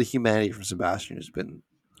little bit of humanity from Sebastian, who's been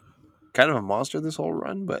kind of a monster this whole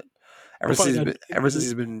run, but ever since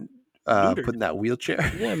he's been put in that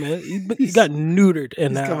wheelchair, yeah, man, he got neutered,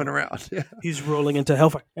 and he's now coming around. Yeah. He's rolling into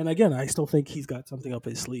Hellfire. And again, I still think he's got something up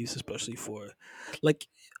his sleeves, especially for, like,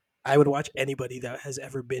 I would watch anybody that has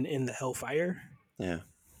ever been in the Hellfire. Yeah.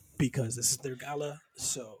 Because this is their gala.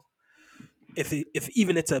 So if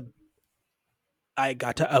even it's I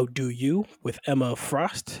got to outdo you with Emma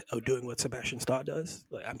Frost outdoing what Sebastian Stott does,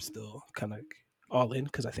 like, I'm still kind of all in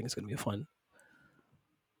because I think it's going to be a fun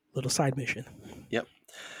little side mission. Yep.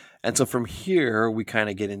 And so from here, we kind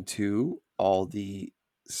of get into all the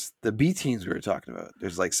B teams we were talking about.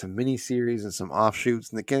 There's like some mini series and some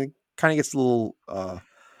offshoots, and it kind of gets a little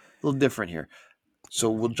different here.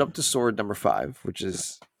 So we'll jump to sword number 5, which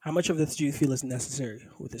is how much of this do you feel is necessary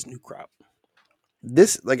with this new crop?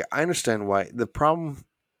 This, like, I understand why the problem.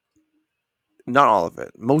 Not all of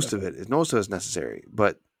it. Most of it is necessary,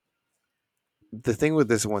 but the thing with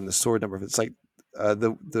this one, the sword number, it's like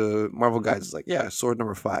the Marvel guys is like, yeah, sword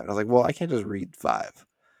number 5. And I was like, well, I can't just read 5.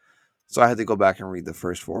 So I had to go back and read the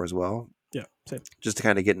first 4 as well. Yeah, same. Just to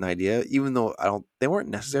kind of get an idea, even though they weren't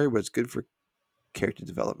necessary, but it's good for character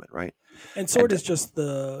development, right? And sword is just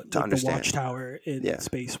the watchtower in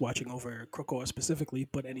space watching over Krakoa specifically,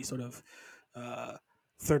 but any sort of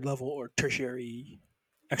third level or tertiary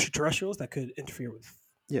extraterrestrials that could interfere with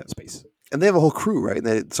space. And they have a whole crew,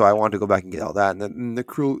 right? So I wanted to go back and get all that. And then the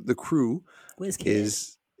crew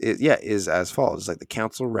is as follows. It's like the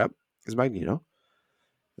council rep is Magneto.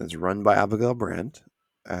 That's run by Abigail Brand.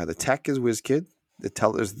 The tech is WizKid.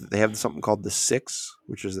 They have something called the Six,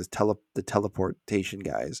 which is the teleportation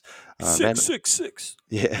guys. 666.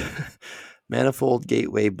 Yeah. Manifold,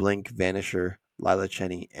 Gateway, Blink, Vanisher, Lila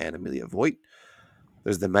Cheney, and Amelia Voigt.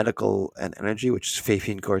 There's the medical and energy, which is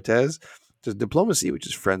Fabian Cortez. There's diplomacy, which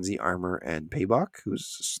is Frenzy, Armor, and Payback,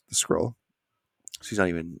 who's the Skrull. She's not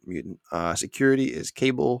even mutant. Security is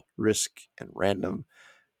Cable, Risk, and Random.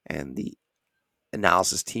 And the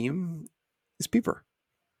analysis team is Peeper.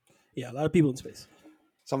 Yeah, a lot of people in space.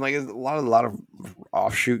 So I'm like, a lot of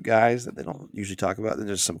offshoot guys that they don't usually talk about. Then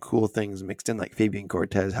there's some cool things mixed in, like Fabian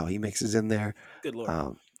Cortez, how he mixes in there. Good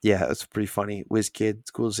lord. Yeah, it's pretty funny. WizKid, it's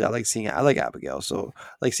cool to see. I like Abigail, so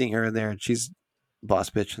I like seeing her in there, and she's boss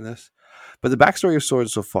bitch in this. But the backstory of Sword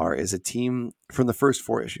so far is a team from the first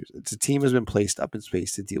 4 issues. It's a team has been placed up in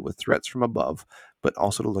space to deal with threats from above, but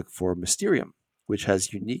also to look for Mysterium, which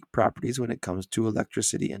has unique properties when it comes to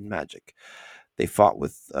electricity and magic. They fought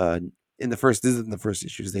with in the first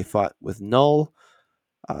issues. They fought with Null,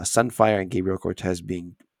 Sunfire, and Gabriel Cortez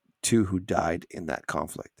being 2 who died in that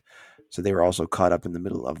conflict. So they were also caught up in the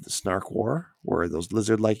middle of the Snark War, where those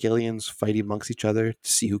lizard-like aliens fight amongst each other to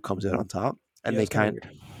see who comes out on top. And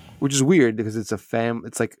which is weird because it's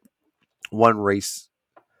it's like one race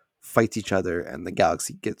fights each other, and the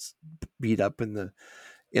galaxy gets beat up in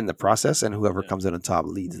the process, and whoever comes out on top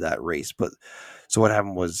leads that race. But so what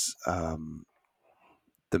happened was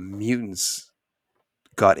the mutants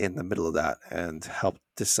got in the middle of that and helped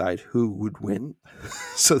decide who would win,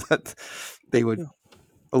 so that they would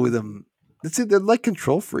owe them. Let's say they're like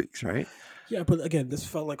control freaks, right? Yeah, but again, this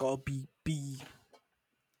felt like all B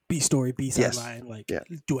story, B sideline.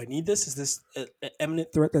 Do I need this? Is this an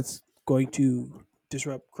imminent threat that's going to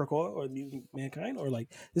disrupt Krakoa or mutant mankind, or like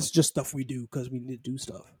this is just stuff we do because we need to do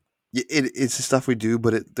stuff? Yeah, it's the stuff we do,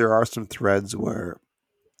 but there are some threads where,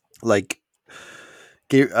 like,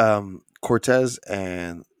 Cortez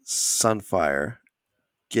and Sunfire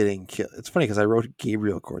getting killed. It's funny because I wrote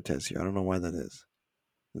Gabriel Cortez here. I don't know why that is.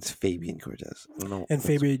 It's Fabian Cortez. I don't know. And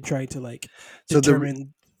Fabian trying to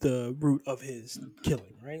determine the root of his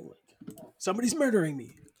killing, right? Like, somebody's murdering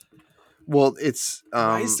me. Well, it's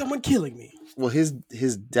why is someone killing me? Well, his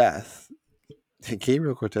death.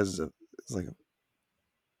 Gabriel Cortez is like a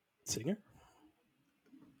singer.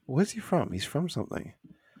 Where's he from? He's from something.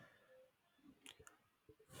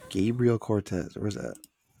 Gabriel Cortez. Where's that?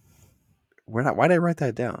 Why did I write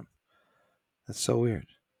that down? That's so weird.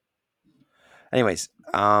 Anyways,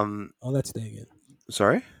 all that's staying in.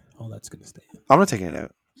 Sorry? All that's gonna stay in. I'm not taking it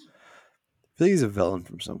out. I feel like he's a villain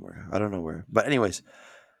from somewhere. I don't know where. But anyways,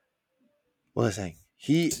 what was I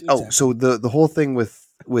saying? So the whole thing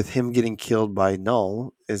with him getting killed by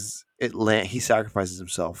Null is he sacrifices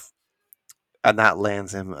himself, and that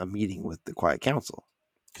lands him a meeting with the Quiet Council.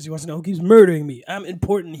 Because he wants to know who keeps murdering me. I'm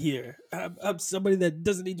important here. I'm somebody that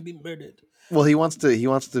doesn't need to be murdered. Well, he wants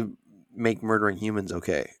to make murdering humans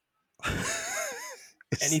okay.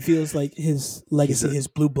 And he feels like his legacy, his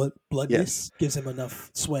blue bloodness, yes. gives him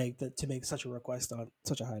enough swag to make such a request on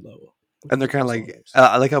such a high level. And they're kind of like,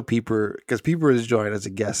 I like how Peeper, because Peeper is joined as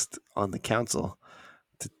a guest on the council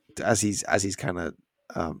as he's kind of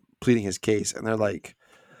pleading his case, and they're like,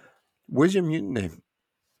 "Where's your mutant name?"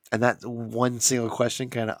 And that one single question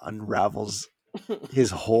kind of unravels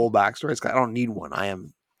his whole backstory. It's like, I don't need one. I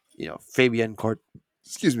am, Fabian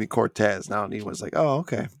Cortez. Now I don't need one. It's like, oh,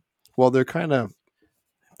 okay. Well, they're kind of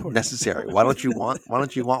necessary. Why don't you want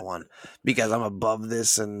one? Because I'm above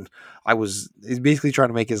this, and he's basically trying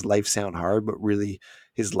to make his life sound hard, but really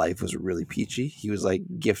his life was really peachy. He was like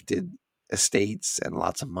gifted estates and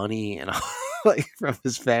lots of money and like from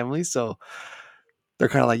his family. So they're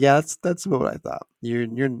kind of like, yeah, that's about what I thought. You're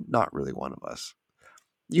not really one of us.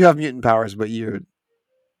 You have mutant powers, but you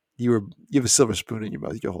have a silver spoon in your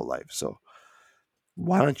mouth your whole life. So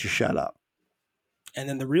why don't you shut up? And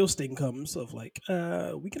then the real sting comes of like,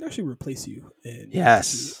 we can actually replace you. And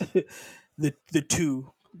yes, the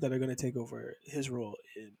two that are going to take over his role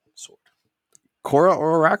in Sword, Cora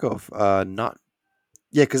or Arakov, not.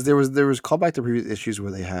 Yeah, because there was callback to previous issues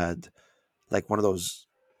where they had like one of those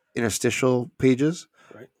interstitial pages,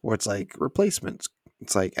 right, where it's like replacements.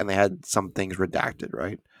 It's like, and they had some things redacted,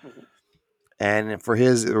 right? Mm-hmm. And for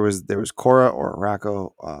his, there was Cora or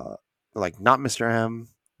Arakko, like not Mr. M,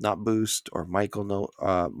 not Boost or Michael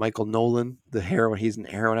Nolan, the heroin. He's an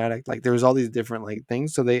heroin addict. Like there was all these different like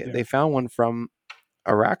things. So they found one from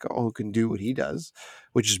Arakko who can do what he does,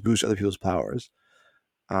 which is boost other people's powers.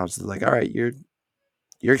 So they're like, all right, you're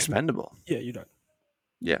expendable. Yeah, you're done.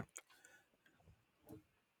 Yeah.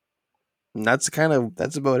 And that's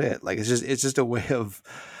about it. Like it's just a way of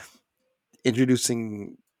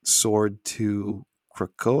introducing Sword to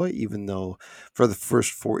Krakoa, even though for the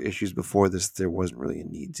first 4 issues before this there wasn't really a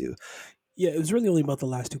need to. Yeah, it was really only about the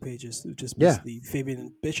last 2 pages. It just basically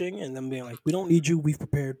Fabian bitching and them being like, we don't need you, we've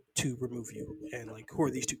prepared to remove you. And like, who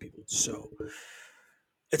are these 2 people? So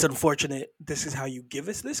it's unfortunate this is how you give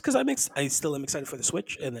us this, because I still am excited for the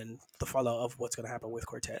switch and then the fallout of what's going to happen with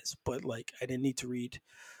Cortez. But like, I didn't need to read.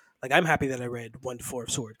 Like, I'm happy that I read 1 to 4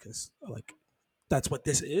 of Sword, because like that's what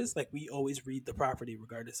this is. Like, we always read the property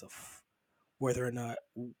regardless of whether or not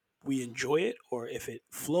we enjoy it or if it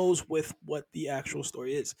flows with what the actual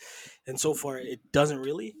story is. And so far, it doesn't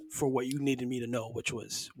really, for what you needed me to know, which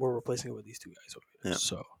was we're replacing it with these 2 guys over here.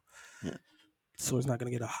 Yeah. So it's not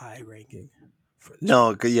going to get a high ranking. For this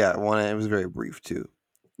it was very brief too,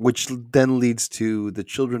 which then leads to the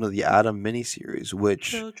Children of the Atom miniseries,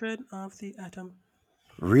 which Children of the Atom.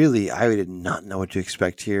 Really, I did not know what to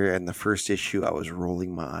expect here. And the first issue, I was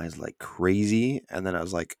rolling my eyes like crazy, and then I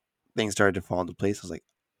was like, things started to fall into place. I was like,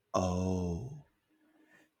 oh.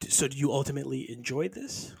 So, do you ultimately enjoy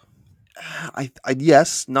this? I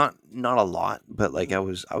yes, not a lot, but like I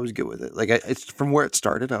was good with it. Like it's from where it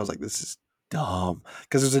started, I was like, this is dumb,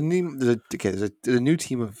 because there's a new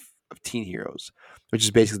team of teen heroes, which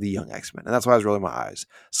is basically the young X-Men, and that's why I was rolling my eyes.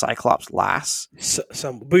 Cyclops, Lass.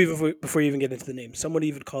 Before you even get into the name, someone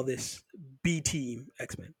even call this B Team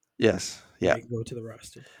X-Men. Yes, yeah. Go to the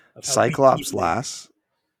roster. Cyclops, Lass.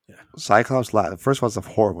 Yeah. Cyclops, Lass. The first one's a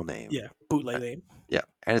horrible name. Yeah, bootleg name. Yeah,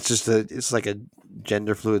 and it's like a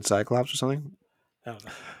gender fluid Cyclops or something. I don't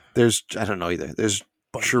know. I don't know either. There's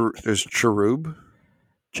Cherub.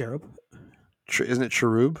 Cherub. Isn't it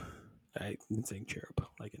Cherub? I've been saying cherub,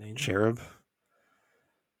 like an angel. Cherub.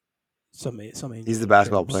 Some angel. He's the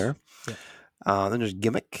basketball player. Yeah. Then there's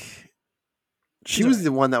Gimmick. She was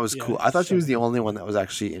the one that was cool. I thought she was the only one that was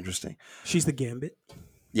actually interesting. She's the Gambit.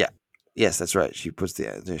 Yeah. Yes, that's right. She puts she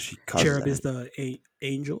causes Cherub is the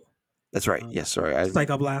angel. That's right. Yes, sorry.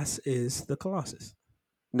 Cyclops is the Colossus.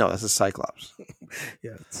 No, that's a Cyclops.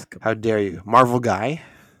 Yeah. How dare you, Marvel guy?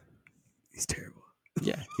 He's terrible.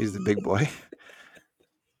 Yeah, he's the big boy.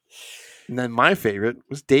 And then my favorite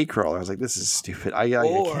was Daycrawler. I was like, this is stupid. I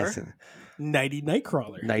can't say Nighty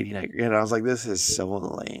Nightcrawler. Nighty Night. And I was like, this is so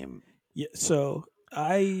lame. Yeah. So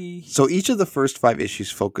each of the first 5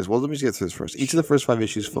 issues focus. Well, let me just get through this first. Each of the first 5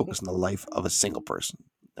 issues focus on the life of a single person.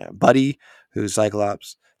 Buddy, who's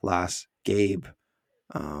Cyclops, Lass, Gabe,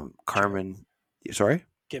 Carmen. Sorry,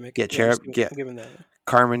 Gimmick. Yeah, Cherub. Yeah,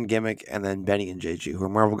 Carmen, Gimmick, and then Benny and JJ, who are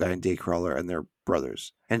Marvel Guy and Daycrawler, and they're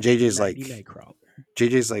brothers. And JJ's like Nightcrawler.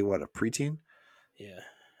 JJ's like what, a preteen? Yeah,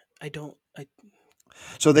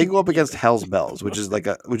 So they go up against Hell's Bells, which is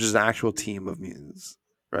an actual team of mutants,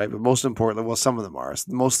 right? But most importantly, well, some of them are.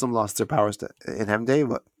 Most of them lost their powers in Hemday,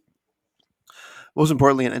 but most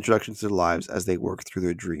importantly, an introduction to their lives as they work through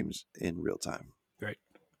their dreams in real time. Right.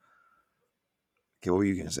 Okay, what were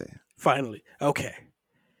you gonna say? Finally, okay.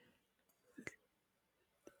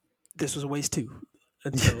 This was a waste too.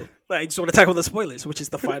 until I just want to tackle the spoilers, which is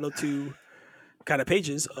the final 2 kind of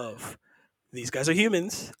pages of these guys are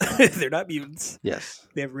humans. They're not mutants. Yes.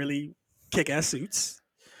 They have really kick-ass suits.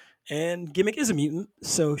 And Gimmick is a mutant,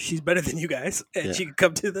 so she's better than you guys, and she can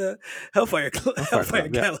come to the Hellfire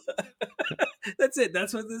Gala. That's it.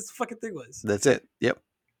 That's what this fucking thing was. That's it. Yep.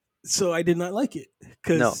 So I did not like it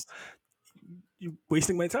because you're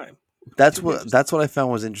wasting my time. That's what I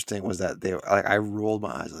found was interesting, was that they like, I rolled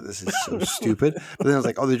my eyes like, this is so stupid. But then I was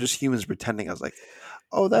like, oh, they're just humans pretending. I was like,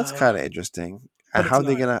 oh, that's kind of interesting. And how are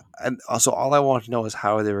they gonna? And also, all I want to know is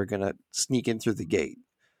how they were gonna sneak in through the gate,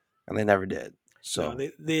 and they never did. So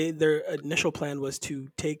their initial plan was to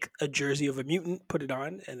take a jersey of a mutant, put it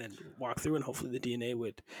on, and then walk through, and hopefully the DNA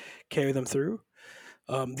would carry them through.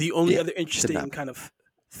 The only other interesting kind of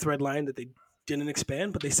thread line that they didn't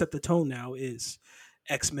expand, but they set the tone now, is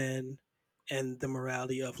X-Men and the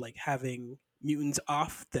morality of like having mutants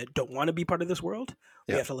off that don't want to be part of this world.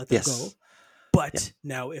 We have to let them go. But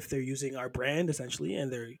now, if they're using our brand essentially,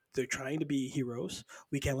 and they're trying to be heroes,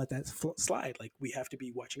 we can't let that slide. Like, we have to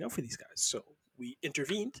be watching out for these guys. So we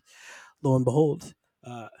intervened. Lo and behold,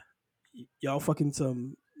 y'all fucking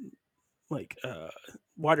some like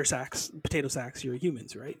water sacks, potato sacks. You're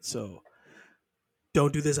humans, right? So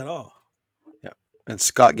don't do this at all. Yeah, and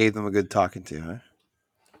Scott gave them a good talking to, huh?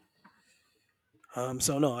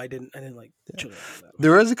 So no, I didn't like. Yeah.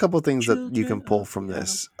 There is a couple of things that you can pull from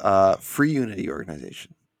this. Free Unity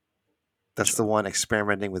Organization. That's the one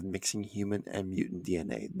experimenting with mixing human and mutant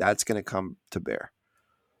DNA. That's going to come to bear.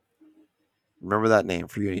 Remember that name,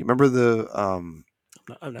 Free Unity. Remember the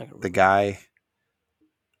I'm not the guy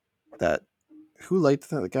that who liked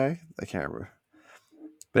the guy? I can't remember.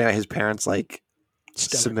 But anyway, his parents like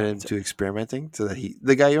submitted him to experimenting, so that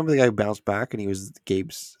the guy who bounced back and he was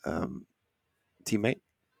Gabe's teammate.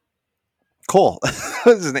 Cole.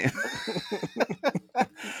 What's his name?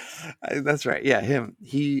 That's right. Yeah, him.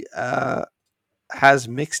 He has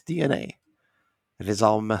mixed DNA. It is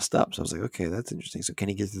all messed up. So I was like, okay, that's interesting. So can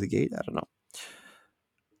he get through the gate? I don't know.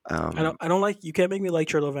 I don't like. You can't make me like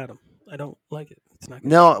Children of Adam. I don't like it. It's not good.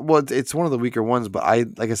 No, well, it's one of the weaker ones. But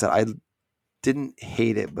like I said, I didn't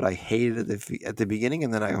hate it, but I hated it at the beginning,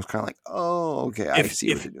 and then I was kind of like, oh, okay, I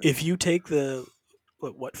see what you're doing. If you take the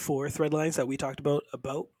 4 thread lines that we talked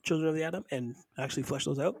about Children of the Atom and actually flesh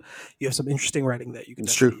those out, you have some interesting writing that you can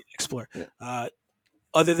explore. Yeah.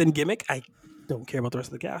 Other than Gimmick, I don't care about the rest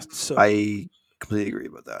of the cast. So I completely agree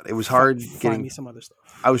about that. It was hard getting me some other stuff.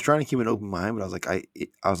 I was trying to keep an open mind, but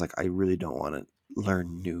I was like, I really don't want to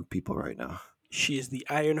learn new people right now. She is the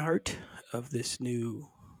Ironheart of this new.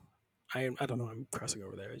 I don't know. I'm crossing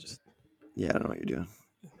over there. I don't know what you're doing.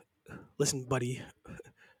 Listen, buddy.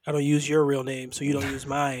 I don't use your real name, so you don't use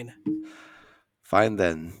mine. Fine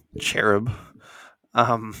then, Cherub.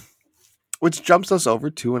 Which jumps us over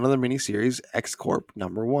to another miniseries, X-Corp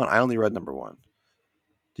 #1. I only read #1.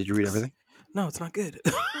 Did you read everything? No, it's not good.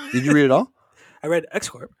 Did you read it all? I read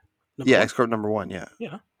X-Corp. X-Corp #1. Yeah.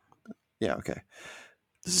 Yeah. Yeah. Okay.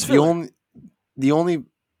 This is the only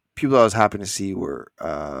people I was happy to see were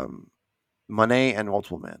Monet and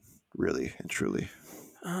Multiple Man, really and truly.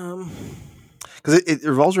 Because it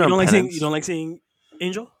revolves around. You don't like seeing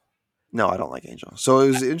Angel? No, I don't like Angel. So it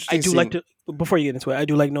was interesting. I do like to. Before you get into it, I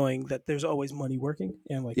do like knowing that there's always money working,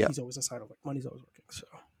 and he's always a sign of money's always working. So.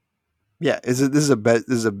 Yeah, this is a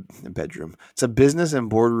bedroom. It's a business and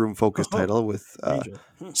boardroom focused title with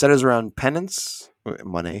centers around Penance,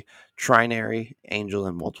 Monet, Trinary, Angel,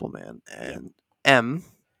 and Multiple Man. And M,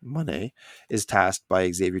 Monet, is tasked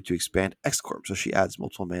by Xavier to expand X-Corp, so she adds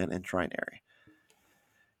Multiple Man and Trinary.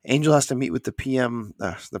 Angel has to meet with the PM,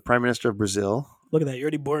 the Prime Minister of Brazil. Look at that. You're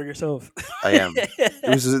already boring yourself. I am.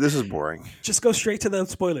 This is boring. Just go straight to the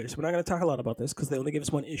spoilers. We're not going to talk a lot about this because they only give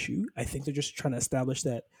us one issue. I think they're just trying to establish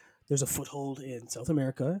that there's a foothold in South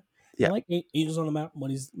America. Yeah. And like Angel's on the map,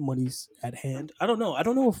 money's at hand. I don't know. I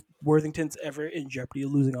don't know if Worthington's ever in jeopardy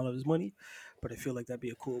of losing all of his money, but I feel like that'd be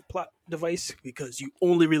a cool plot device because you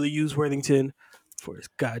only really use Worthington for his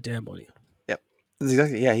goddamn money. Yep. That's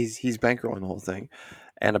exactly. Yeah, he's bankrolling the whole thing.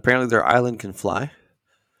 And apparently their island can fly.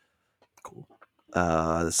 Cool.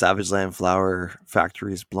 The Savage Land flower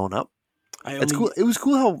factory is blown up. It's cool. It was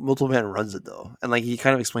cool how Multiple Man runs it though, and like he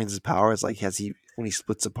kind of explains his power. It's like when he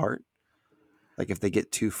splits apart, like if they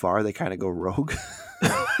get too far, they kind of go rogue.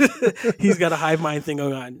 He's got a hive mind thing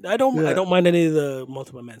going on. I don't mind any of the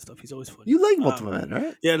Multiple Man stuff. He's always funny. You like Multiple Man,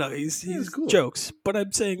 right? Yeah, no, he's cool. Jokes, but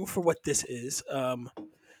I'm saying for what this is,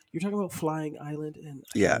 you're talking about flying island, and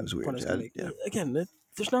it was weird. Again,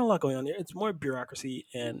 there's not a lot going on there. It's more bureaucracy,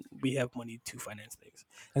 and we have money to finance things.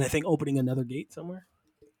 And I think opening another gate somewhere.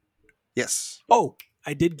 Yes. Oh,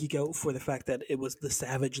 I did geek out for the fact that it was the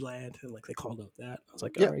Savage Land and like they called out that. I was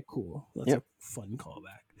like, all Yeah. right, cool. That's Yeah. a fun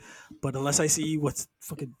callback. But unless I see what's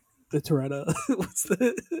fucking the Tyranna, what's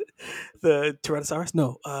the Tyrannosaurus?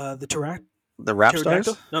 No, the The rap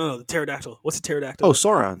pterodactyl? stars? No, the pterodactyl. What's a pterodactyl? Oh,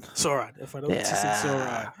 Sauron. Sauron. If I don't see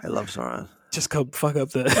Sauron, I love Sauron. just come fuck up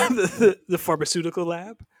the pharmaceutical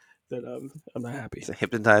lab, then I'm not happy. To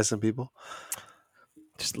hypnotize some people.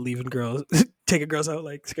 Just leaving girls, taking girls out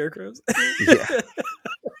like scarecrows. Yeah.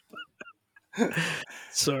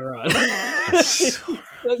 Sauron. So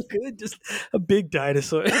good. Just a big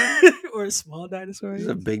dinosaur or a small dinosaur. He's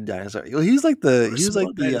a big dinosaur. He was like the he's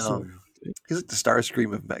like the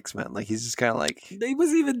Starscream of X-Men. Like he's just kind of like they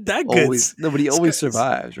was even that good. Always, nobody always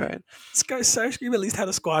survives, right? Starscream at least had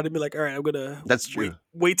a squad and be like, all right, I'm gonna that's true.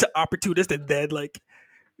 Wait to opportunist and then like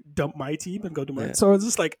dump my team and go to mine. So it's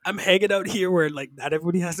just like I'm hanging out here where like not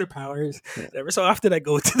everybody has their powers. Yeah. And every so often I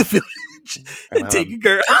go to the village and take a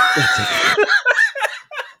girl.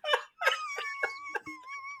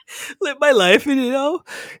 Live my life, and on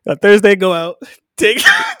Thursday go out,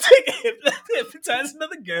 hypnotize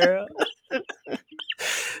another girl.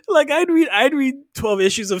 Like I'd read 12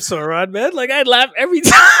 issues of Sauron, man. Like I'd laugh every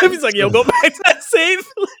time. He's like, "Yo, go back to that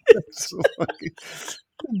safe." So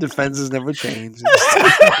defenses never change.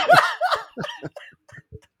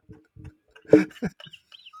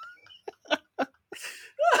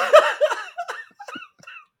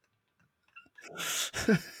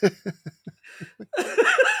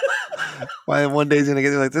 Why one day he's gonna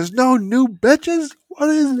get like, there's no new bitches? What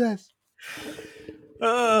is this?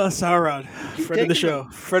 Sauron. Friend of the show.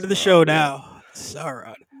 Friend of the show now.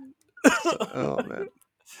 Sauron. Oh man.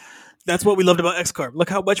 That's what we loved about X-Corp. Look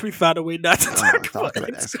how much we found a way not to talk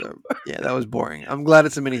about X-Corp. Yeah, that was boring. I'm glad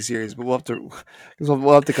it's a mini-series, but we'll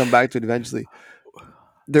have to come back to it eventually.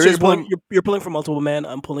 You're pulling for multiple man.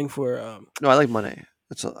 I'm pulling for. No, I like Monet.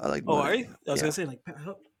 I like. Oh, are you? I was gonna say like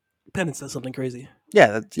Penance does something crazy.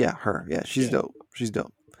 Yeah, her. Yeah, she's dope. She's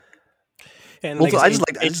dope. And I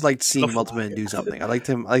just liked seeing Multiple Man do something. I liked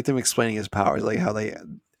him explaining his powers, like how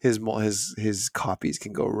his copies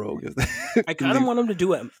can go rogue. I kind of want him to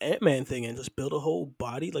do an Ant-Man thing and just build a whole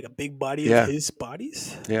body, like a big body of his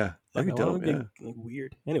bodies. Yeah, that'd be dope. Like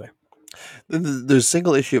weird. Anyway, there's a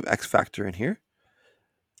single issue of X Factor in here.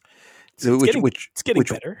 It's getting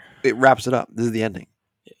better. It wraps it up. This is the ending.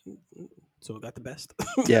 So it got the best.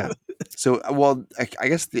 Yeah. So, well, I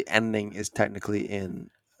guess the ending is technically in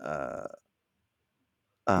the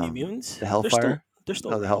Mutants? The Hellfire. They're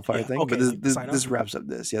still the Hellfire thing. Okay, but this wraps up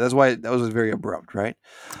this. Yeah, that's why that was very abrupt, right?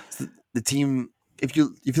 So the team. If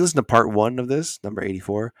you listen to part 1 of this, number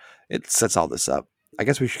 84, it sets all this up. I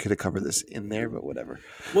guess we could have covered this in there, but whatever.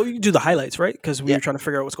 Well, we can do the highlights, right? Because we were trying to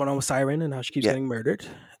figure out what's going on with Siren and how she keeps getting murdered.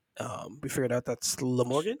 We figured out that's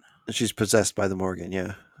Lamorgan. She's possessed by the Morgan,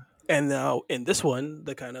 yeah. And now in this one,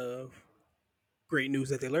 the kind of great news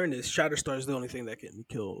that they learned is Shatterstar is the only thing that can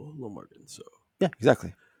kill Lamorgan. So yeah,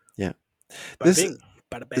 exactly. Yeah,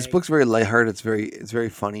 this book's very lighthearted. It's very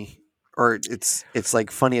funny, or it's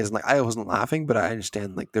like funny as like I wasn't laughing, but I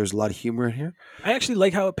understand like there's a lot of humor in here. I actually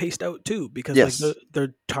like how it paced out too, because like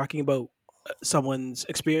they're talking about someone's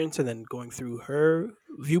experience and then going through her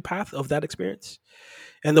view path of that experience.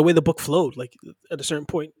 And the way the book flowed, like at a certain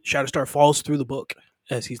point, Shatterstar falls through the book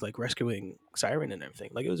as he's like rescuing Siren and everything.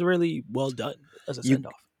 Like it was really well done as a send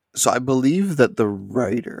off. So I believe that the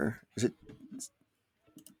writer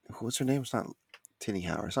what's her name? It's not Tini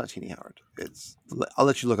Howard. It's not Tini Howard. I'll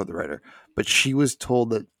let you look up the writer. But she was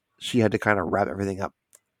told that she had to kind of wrap everything up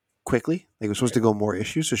quickly. Like it was supposed to go more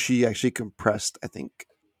issues, so she actually compressed, I think,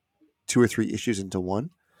 2 or 3 issues into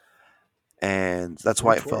one. And that's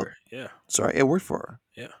why it felt it worked for her.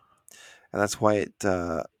 Yeah. And that's why it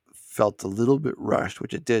felt a little bit rushed,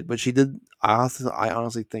 which it did. But she did. I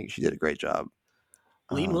honestly think she did a great job.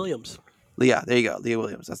 Leah Williams. Leah, there you go. Leah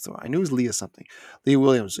Williams. That's the one. I knew it was Leah something. Leah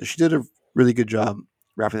Williams. She did a really good job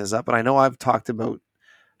wrapping this up. And I know I've talked about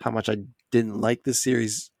how much I didn't like this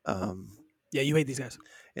series. Yeah, you hate these guys.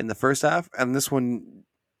 In the first half. And this one,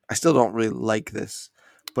 I still don't really like this.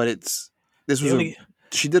 But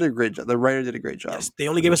she did a great job. The writer did a great job. Yes, they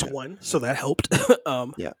only gave us 1, so that helped.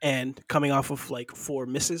 Yeah. And coming off of like 4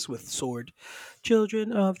 misses with Sword,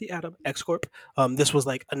 Children of the Atom, X-Corp, this was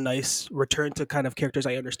like a nice return to kind of characters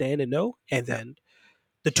I understand and know, and then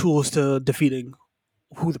the tools to defeating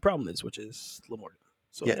who the problem is, which is Lamorgan.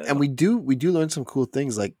 So, and we do learn some cool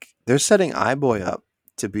things. Like they're setting Eye-Boy up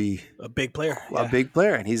to be a big player. A big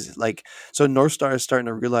player, and he's like, so Northstar is starting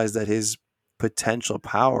to realize that his potential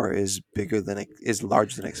power is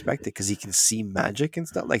larger than expected because he can see magic and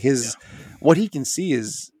stuff. Like what he can see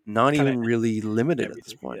is not even really limited at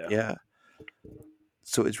this point. Yeah.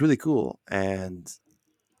 so it's really cool. And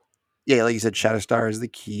yeah, like you said, Shatterstar is the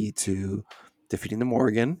key to defeating the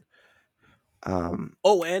Morgan.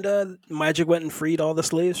 And Magic went and freed all the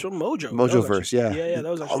slaves from Mojo. That was actually, Mojoverse, yeah. yeah,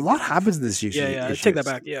 that was A actually lot good. happens in this issue. Yeah, issue. take that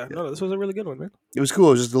back. Yeah, no, this was a really good one, man. It was cool.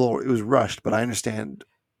 It was just it was rushed, but I understand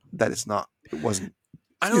that it wasn't.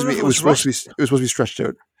 Excuse me. It was supposed to be stretched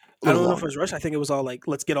out. I don't know if it was rushed. I think it was all like,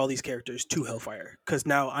 let's get all these characters to Hellfire, because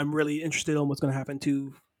now I'm really interested in what's going to happen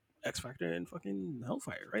to X Factor and fucking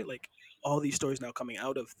Hellfire, right? Like all these stories now coming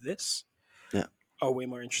out of this, are way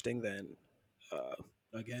more interesting than,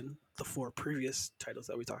 again, the 4 previous titles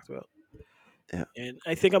that we talked about. Yeah. And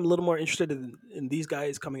I think I'm a little more interested in these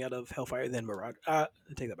guys coming out of Hellfire than Marauders. I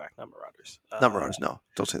take that back, not Marauders. Not Marauders, no.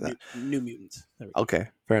 Don't say that. New Mutants. Okay,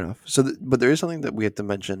 fair enough. So, but there is something that we have to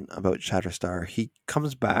mention about Shatterstar. He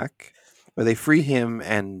comes back, where they free him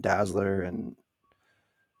and Dazzler and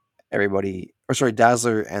everybody, or sorry,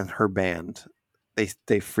 Dazzler and her band.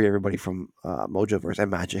 They free everybody from Mojoverse and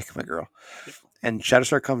Magic, my girl. And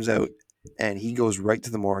Shatterstar comes out, and he goes right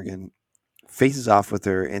to the Morgan, faces off with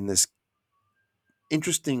her in this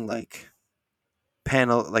interesting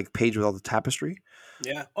panel, page with all the tapestry.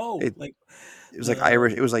 Yeah. It was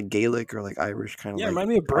Irish. It was Gaelic or Irish kind of. Yeah,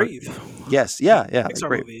 reminded me of Brave. Yes, yeah. Pixar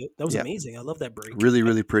movie. That was amazing. I love that break. Really,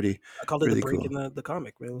 really pretty. I called it really the break cool. in the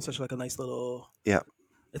comic. It was such a nice little. Yeah.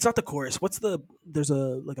 It's not the chorus. There's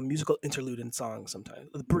a musical interlude in songs sometimes.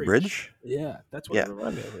 The bridge. Yeah, that's what it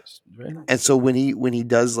reminded me of. It's very nice. And so when he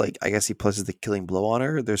does I guess he places the killing blow on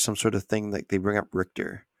her, there's some sort of thing they bring up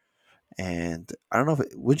Richter. And I don't know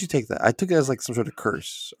would you take that? I took it as some sort of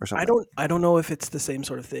curse or something. I don't know if it's the same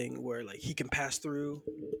sort of thing where he can pass through,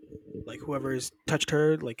 whoever's touched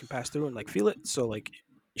her can pass through and feel it. So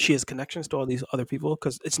she has connections to all these other people,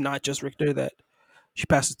 because it's not just Richter that she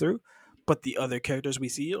passes through, but the other characters we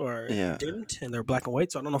see are dimmed and they're black and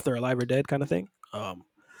white. So I don't know if they're alive or dead, kind of thing.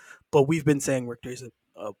 But we've been saying Richter's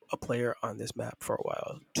a player on this map for a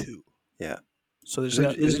while too. Yeah. So it's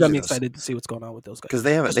got me excited to see what's going on with those guys, because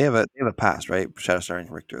they have a past, right? Shatterstar and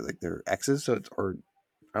Richter, they're exes. So I don't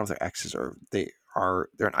know if they're exes or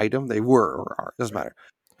they're an item. They were or are, doesn't matter.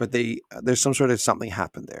 But there's some sort of something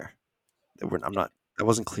happened there. I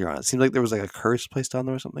wasn't clear on. It seemed like there was a curse placed on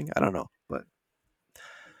them or something. I don't know, but.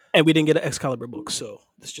 And we didn't get an Excalibur book, so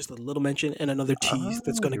it's just a little mention and another tease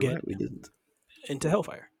that's going to get we didn't into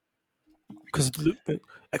Hellfire. Because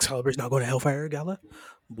Excalibur is not going to Hellfire Gala.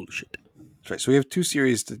 Bullshit. That's right. So we have 2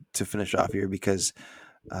 series to finish off here, because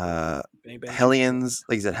Hellions,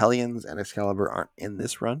 like you said, Hellions and Excalibur aren't in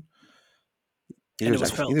this run. Neither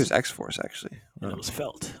was X-Force, actually. And it was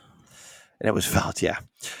Felt. Yeah.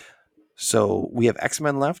 So we have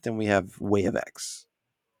X-Men left, and we have Way of X.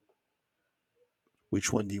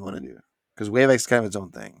 Which one do you want to do? Because Way of X is kind of its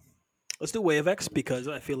own thing. Let's do Way of X, because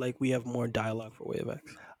I feel like we have more dialogue for Way of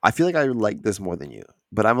X. I feel like I like this more than you,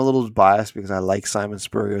 but I'm a little biased because I like Simon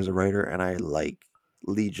Spurrier as a writer, and I like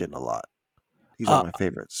Legion a lot. He's one of my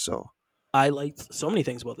favorites. So I liked so many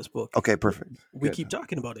things about this book. Okay, perfect. We keep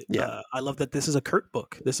talking about it. Yeah, I love that this is a Kurt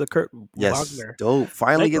book. This is a Kurt Wagner. Dope.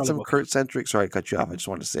 Finally get some Kurt-centric. Sorry to cut you off. I just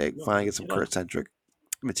wanted to say, finally get some Kurt-centric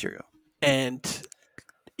material. And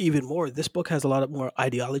even more, this book has a lot of more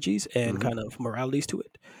ideologies and kind of moralities to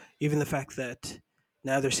it. Even the fact that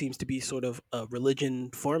now there seems to be sort of a religion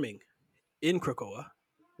forming in Krakoa,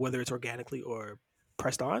 whether it's organically or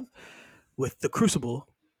pressed on, with the Crucible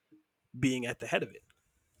being at the head of it.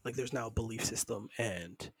 There's now a belief system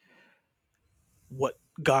and what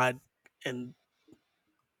God and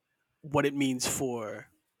what it means for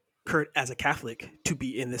Kurt as a Catholic to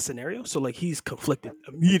be in this scenario. So he's conflicted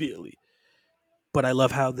immediately. But I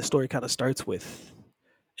love how the story kind of starts with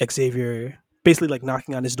Xavier basically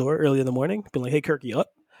knocking on his door early in the morning, being like, "Hey, Kirk, you up?"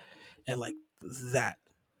 And that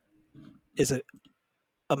is an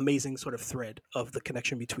amazing sort of thread of the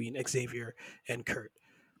connection between Xavier and Kurt,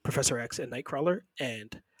 Professor X and Nightcrawler,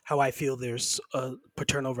 and how I feel there's a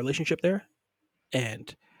paternal relationship there.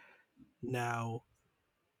 And now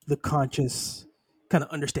the conscious kind of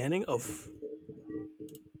understanding of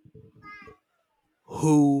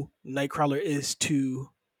who Nightcrawler is to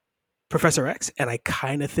Professor X. And I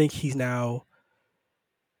kind of think he's now,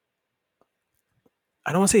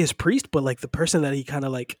 I don't want to say his priest, but the person that he kind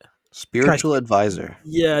of spiritual advisor.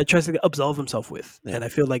 Yeah, tries to absolve himself with. Yeah. And I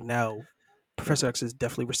feel like now Professor X is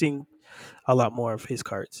definitely, we're seeing a lot more of his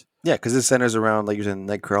cards. Yeah, because it centers around, like you're saying,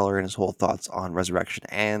 Nightcrawler and his whole thoughts on resurrection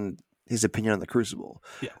and his opinion on the Crucible.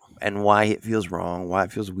 Yeah. And why it feels wrong, why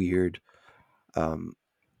it feels weird.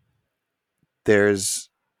 There's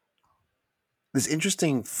this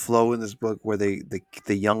interesting flow in this book where the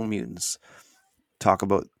young mutants talk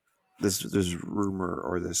about this rumor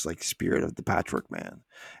or this like spirit of the Patchwork Man,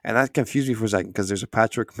 and that confused me for a second because there's a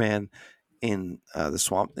Patchwork Man in the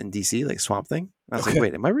swamp in DC, like Swamp Thing. And I was like,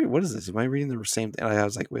 wait, am I reading? What is this? Am I reading the same thing? And I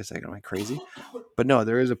was like, wait a second, am I crazy? But no,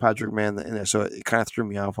 there is a Patchwork Man in there, so it kind of threw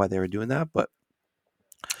me off why they were doing that. But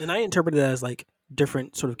and I interpreted that as like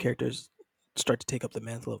different sort of characters start to take up the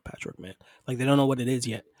mantle of Patchwork Man. Like they don't know what it is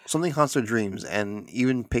yet. Something haunts their dreams, and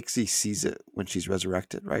even Pixie sees it when she's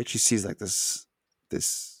resurrected. Right? She sees like this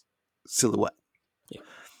silhouette. Yeah.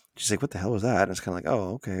 She's like, "What the hell was that?" And it's kind of like,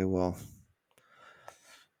 "Oh, okay, well,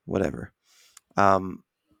 whatever."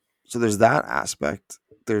 So there's that aspect.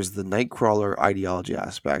 There's the Nightcrawler ideology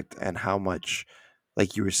aspect, and how much,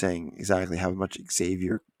 like you were saying, exactly how much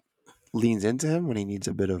Xavier leans into him when he needs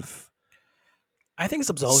a bit of. I think it's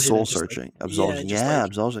absolution, soul searching, like, absolution. Yeah,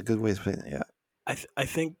 absolution. Good way of saying it. Yeah. I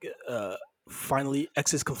think finally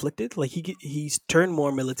X is conflicted. Like he's turned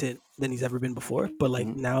more militant than he's ever been before, but like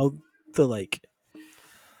now the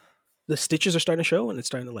stitches are starting to show and it's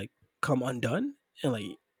starting to like come undone, and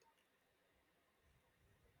like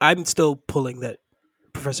I'm still pulling that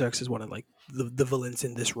Professor X is one of like the villains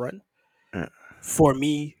in this run. Yeah. For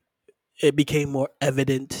me, it became more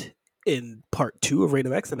evident in part 2 of Reign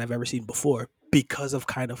of X than I've ever seen before because of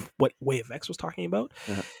kind of what Way of X was talking about.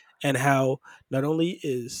 And how not only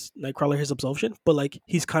is Nightcrawler his absolution, but like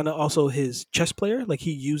he's kind of also his chess player. Like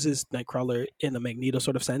he uses Nightcrawler in a Magneto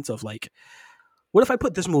sort of sense of like, what if I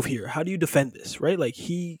put this move here? How do you defend this? Right? Like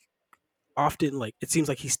he often like it seems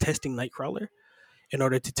like he's testing Nightcrawler in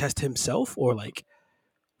order to test himself or like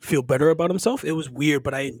feel better about himself. It was weird,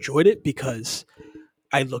 but I enjoyed it because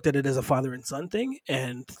I looked at it as a father and son thing,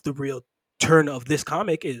 and the real turn of this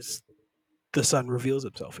comic is the son reveals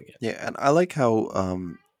himself again. Yeah, and I like how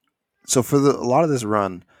so for a lot of this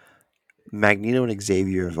run, Magneto and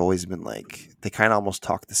Xavier have always been like they kind of almost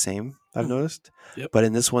talk the same. I've noticed, but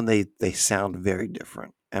in this one they sound very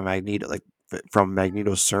different. And Magneto, like from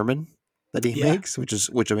Magneto's sermon that he makes,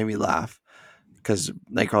 which made me laugh because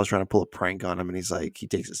Nightcrawler's trying to pull a prank on him, and he's like he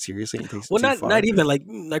takes it seriously. And he takes it not even like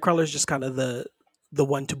Nightcrawler's just kind of the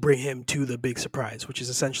one to bring him to the big surprise, which is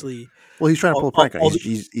essentially he's trying to pull a prank on him.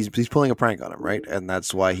 He's pulling a prank on him, right? And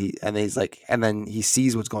that's why he's like, and then he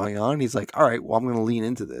sees what's going on. He's like, all right, well, I'm going to lean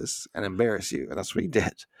into this and embarrass you, and that's what he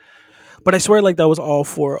did. But I swear, like that was all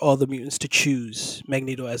for all the mutants to choose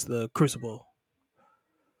Magneto as the Crucible.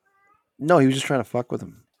 No, he was just trying to fuck with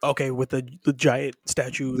him. Okay, with the giant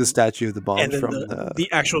statue, the statue of the bomb, and then from the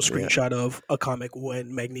actual screenshot of a comic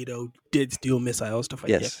when Magneto did steal missiles to fight.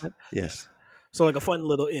 Yes. So like a fun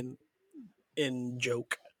little in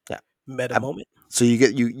joke, meta moment. So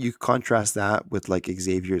you contrast that with like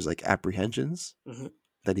Xavier's like apprehensions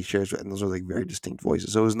that he shares with, and those are like very distinct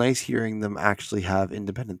voices. So it was nice hearing them actually have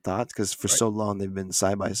independent thoughts because for so long they've been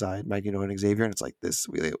side by side, Magneto and Xavier, and it's like this.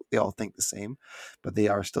 They all think the same, but they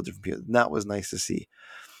are still different people. And that was nice to see.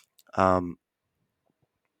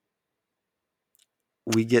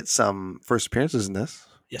 We get some first appearances in this.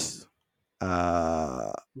 Yes.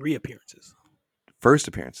 Reappearances. First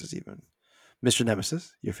appearances, even. Mr.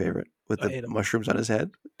 Nemesis, your favorite, with the mushrooms on his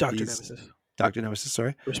head. Dr. Nemesis. Dr. Nemesis,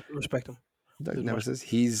 sorry. Respect him. Dr. Nemesis.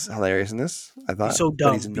 He's hilarious in this, I thought. He's so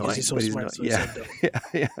dumb. He's annoying, he's so smart. So yeah. He's so dumb.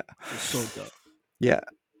 Yeah. He's so dumb. Yeah.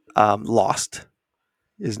 Lost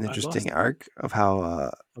is an interesting arc of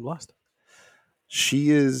how I'm lost.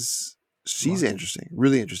 She's interesting,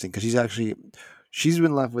 really interesting, because she's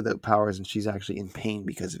been left without powers, and she's actually in pain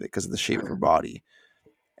because of it, because of the shape of her body,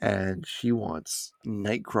 and she wants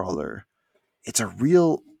Nightcrawler. It's a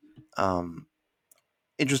real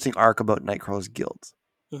interesting arc about Nightcrawler's guilt,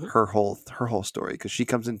 her whole story, because she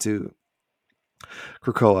comes into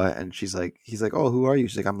Krakoa and he's like, oh, who are you?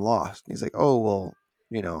 She's like, I'm lost. And he's like, oh, well,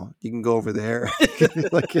 you can go over there.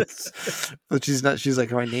 But she's not. She's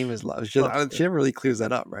like, my name is Lost. She never really clears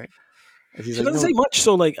that up, right? She doesn't say much,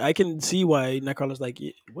 so like I can see why Nightcrawler's like,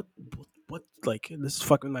 what, like this is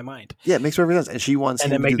fucking my mind. Yeah, it makes perfect sense. And she wants,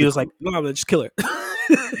 and then Magneo's like, no, I'm gonna just kill her.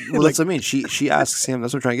 Well, that's what I mean. She asks him.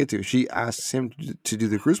 That's what I'm trying to get to. She asks him to do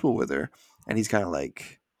the Crucible with her, and he's kind of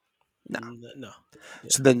like, no. Yeah.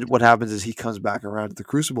 So then what happens is he comes back around to the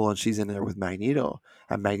Crucible, and she's in there with Magneto,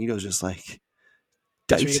 and Magneto's just like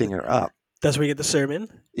dicing her up. That's where you get the sermon.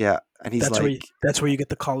 Yeah, and he's that's where you get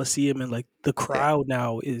the Colosseum, and like the crowd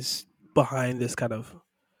now is behind this kind of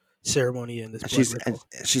ceremony and this. And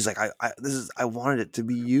she's like, I wanted it to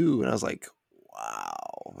be you, and I was like,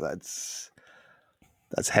 wow, that's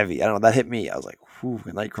heavy. I don't know, that hit me. I was like, whew.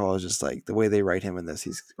 And Nightcrawler is just like, the way they write him in this,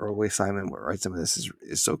 or the way Simon writes him in this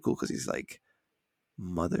is so cool, because he's like,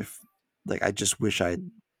 like, I just wish I'd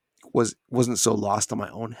wasn't so lost on my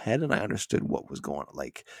own head, and I understood what was going on.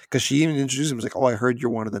 Like, because she even introduced him, was like, "Oh, I heard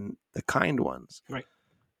you're one of the kind ones," Right.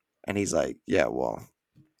 and he's like, "Yeah, well,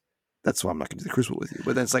 that's why I'm not going to do the Crucible with you."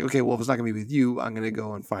 But then it's like, okay, well, if it's not going to be with you, I'm going to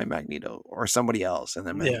go and find Magneto or somebody else, and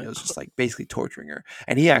then Magneto's just like basically torturing her,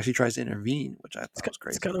 and he actually tries to intervene, which I thought was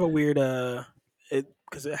crazy. It's kind of a weird,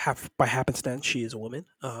 because by happenstance she is a woman,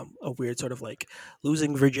 a weird sort of like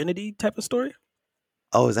losing virginity type of story.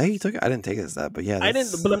 Oh, is that how you took it? I didn't take it as that, but yeah, I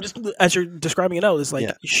didn't. But I'm just, as you're describing it out, it's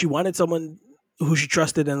like she wanted someone who she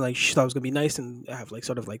trusted and like she thought was gonna be nice and have like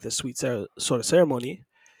sort of like this sweet sort of ceremony.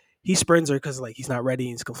 He spurns her because like he's not ready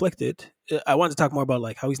and he's conflicted. I wanted to talk more about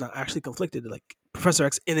like how he's not actually conflicted. Like Professor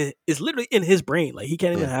X is literally in his brain. Like he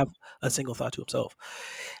can't even have a single thought to himself,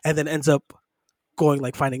 and then ends up going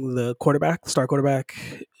like finding the star quarterback,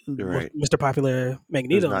 right. Mr. Popular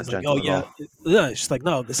Magneto. And he's like, oh yeah, it's just like,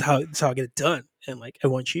 no, this is how I get it done. And like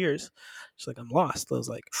everyone cheers. She's like, I'm lost. I was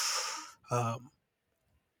like,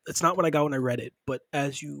 it's not what I got when I read it, but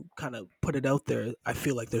as you kind of put it out there, I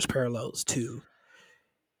feel like there's parallels to.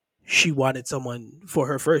 She wanted someone for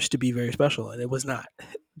her first to be very special, and it was not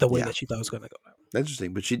the way that she thought it was going to go.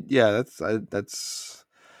 Interesting, but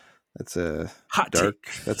that's a hot dark.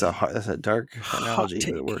 Take. That's a dark analogy,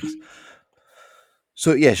 but it works.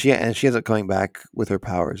 So yeah, she ends up coming back with her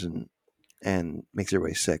powers and makes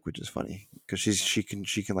everybody sick, which is funny because she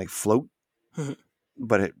can like float,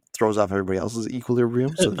 but it throws off everybody else's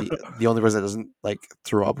equilibrium. So the only person that doesn't like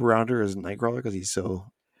throw up around her is Nightcrawler because he's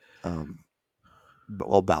so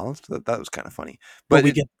well balanced. That was kind of funny. But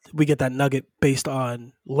we get that nugget based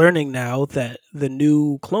on learning now that the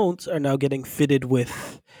new clones are now getting fitted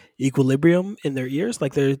with equilibrium in their ears.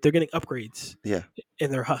 Like they're getting upgrades. Yeah.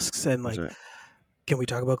 In their husks and like. Right. Can we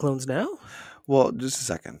talk about clones now? Well, just a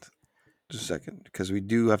second, because we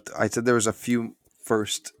do have to. I said there was a few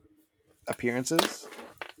first appearances,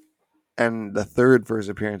 and the third first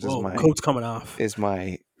appearance is my coat's coming off. Is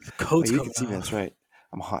my coat's coming off. You can see me. That's right.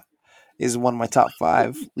 I'm hot. Is one of my top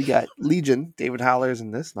 5. We got Legion. David Haller's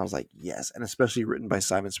in this, and I was like, yes, and especially written by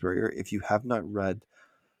Simon Spurrier. If you have not read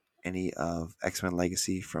any of X-Men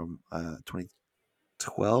Legacy from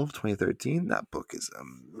 2013, that book is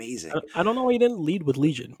amazing. I don't know why he didn't lead with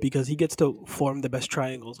Legion, because he gets to form the best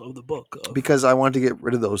triangles of the book. Because I wanted to get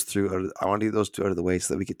rid of those two. I wanted to get those two out of the way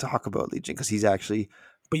so that we could talk about Legion, because he's actually.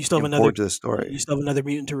 But you still have another to the story. You still have another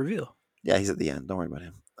mutant to reveal. Yeah, he's at the end. Don't worry about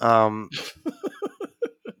him.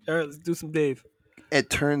 All right, let's do some Dave. It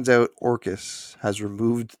turns out Orchis has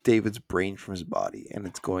removed David's brain from his body, and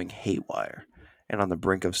it's going haywire and on the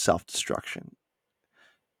brink of self-destruction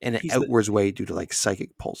in an outwards way due to like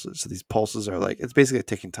psychic pulses. So these pulses are like, it's basically a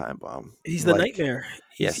ticking time bomb. He's the nightmare.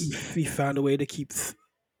 Yes. He found a way to keep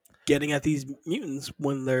getting at these mutants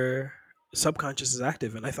when their subconscious is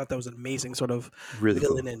active. And I thought that was an amazing sort of really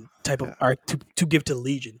villain and type of arc to give to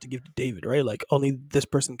Legion, to give to David, right? Like only this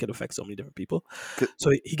person can affect so many different people.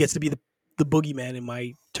 So he gets to be the boogeyman in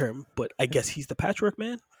my term, but I guess he's the patchwork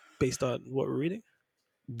man based on what we're reading.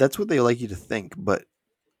 That's what they like you to think, but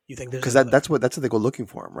you think there's because that's what they go looking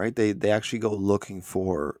for him, right? They actually go looking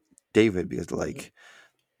for David because they're like,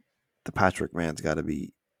 the patchwork man's got to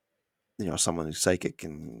be, someone who's psychic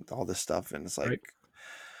and all this stuff, and it's like,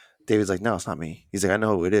 David's like, no, it's not me. He's like, I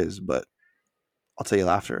know who it is, but I'll tell you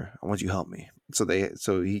after. I want you to help me.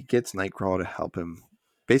 So he gets Nightcrawler to help him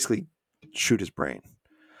basically shoot his brain.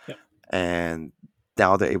 Yep. And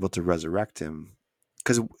now they're able to resurrect him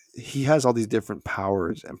because he has all these different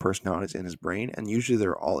powers and personalities in his brain, and usually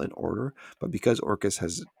they're all in order. But because Orchis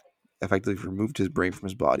has effectively removed his brain from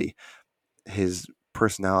his body, his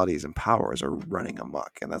personalities and powers are running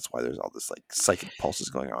amok, and that's why there's all this like psychic pulses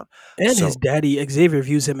going on. And his daddy Xavier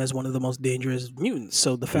views him as one of the most dangerous mutants.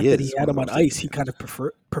 So the fact that he had him on ice, he kind of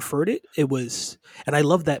preferred it. It was, and I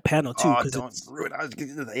love that panel too. Oh, don't ruin. I was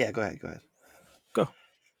getting into that. Yeah, go ahead. Go.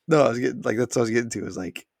 No, I was getting that's what I was getting to. Is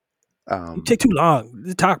like, you take too long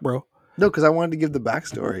to talk, bro. No, because I wanted to give the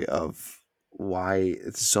backstory of why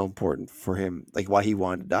it's so important for him, like why he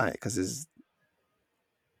wanted to die, because his.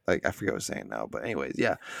 Like I forget what I was saying now, but anyways,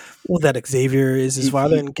 yeah. Well, that Xavier is his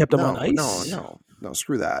father and kept him on ice. No,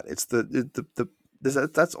 screw that. It's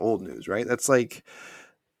that's old news, right? That's like,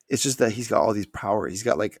 it's just that he's got all these powers. He's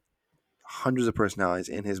got like hundreds of personalities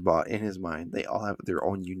in his body, in his mind. They all have their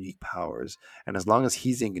own unique powers, and as long as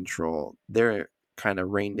he's in control, they're kind of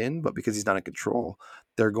reined in. But because he's not in control,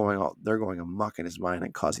 they're going amok in his mind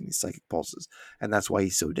and causing these psychic pulses, and that's why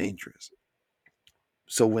he's so dangerous.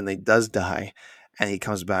 So when they does die. And he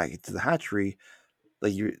comes back into the hatchery,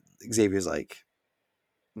 like Xavier's like,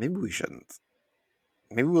 maybe we shouldn't.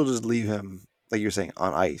 Maybe we'll just leave him, like you're saying,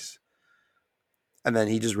 on ice. And then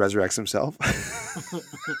he just resurrects himself.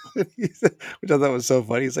 Which I thought was so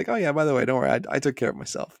funny. He's like, "Oh yeah, by the way, don't worry, I took care of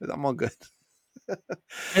myself. I'm all good."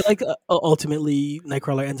 I like ultimately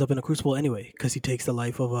Nightcrawler ends up in a crucible anyway because he takes the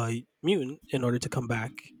life of a mutant in order to come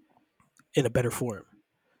back in a better form.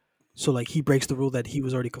 So like he breaks the rule that he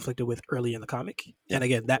was already conflicted with early in the comic. Yeah. And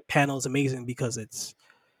again, that panel is amazing because it's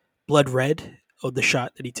blood red of the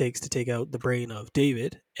shot that he takes to take out the brain of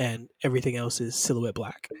David, and everything else is silhouette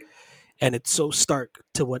black. And it's so stark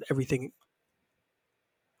to what everything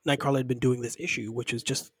Nightcrawler had been doing this issue, which is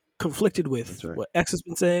just conflicted with what X has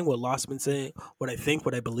been saying, what Lost has been saying, what I think,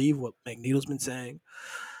 what I believe, what Magneto's been saying.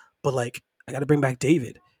 But like, I got to bring back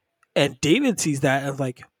David. And David sees that and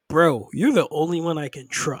like, bro, you're the only one I can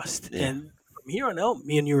trust. Yeah. And from here on out,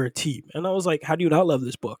 me and you are a team. And I was like, how do you not love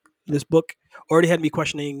this book? This book already had me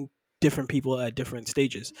questioning different people at different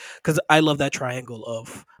stages. Because I love that triangle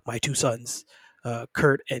of my two sons,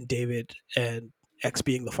 Kurt and David, and X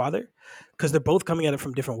being the father. Because they're both coming at it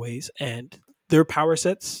from different ways. And their power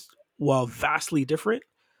sets, while vastly different,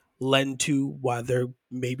 lend to why they're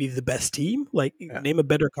maybe the best team. Like, name a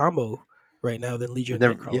better combo right now than Legion.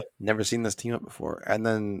 Never seen this team up before. And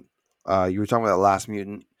then you were talking about the last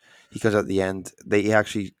mutant. He comes at the end. He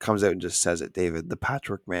actually comes out and just says it, David, the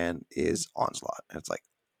Patchwork Man is Onslaught. And it's like,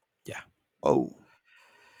 yeah. Oh,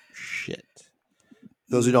 shit.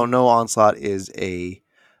 Those who don't know, Onslaught is a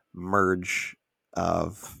merge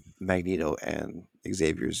of Magneto and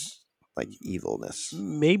Xavier's like evilness.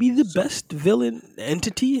 Maybe the best villain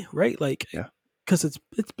entity, right? Like, because it's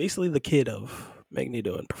basically the kid of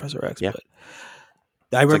Magneto and Professor X. Yeah.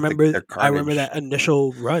 But I remember that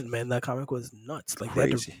initial run, man. That comic was nuts. Like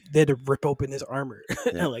they had to rip open his armor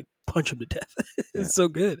and like punch him to death. It's so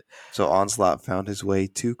good. So Onslaught found his way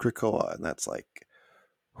to Krakoa, and that's like,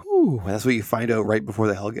 whew, and that's what you find out right before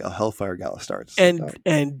the Hellfire Gala starts.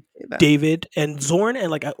 And David and Zorn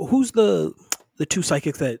and like who's the two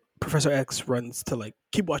psychics that Professor X runs to like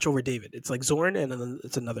keep watch over David? It's like Zorn and then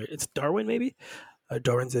it's Darwin maybe.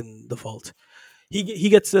 Darwin's in the vault. He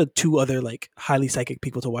gets two other like highly psychic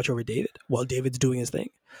people to watch over David while David's doing his thing,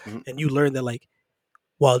 and you learn that like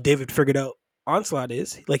while David figured out Onslaught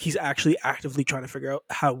is like he's actually actively trying to figure out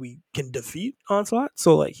how we can defeat Onslaught.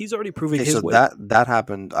 So like he's already proving his way. That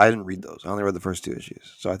happened. I didn't read those. I only read the first two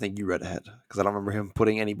issues, so I think you read ahead because I don't remember him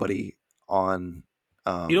putting anybody on.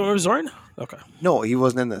 You don't remember Zorn? Okay. No, he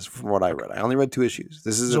wasn't in this from what I read. I only read two issues.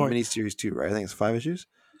 This is Zorn. A miniseries too, right? I think it's 5 issues.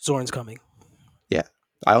 Zorn's coming. Yeah.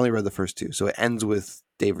 I only read the first two. So it ends with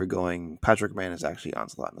David going, Patchwork Man is actually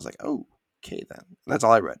Onslaught. And I was like, oh, okay then. And that's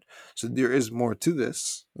all I read. So there is more to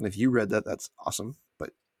this. And if you read that, that's awesome.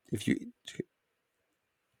 But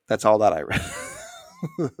that's all that I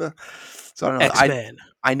read. So I don't know. X-Men.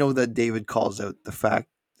 I know that David calls out the fact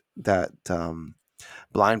that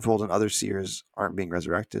Blindfold and other seers aren't being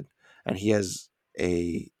resurrected. And he has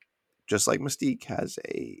just like Mystique has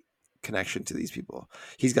a connection to these people.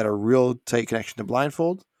 He's got a real tight connection to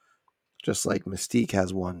Blindfold, just like Mystique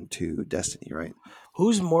has one to Destiny, right?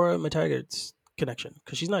 Who's Moira McTaggart's connection?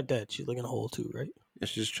 Because she's not dead. She's like in a hole too, right? Yeah,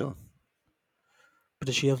 she's just chilling. But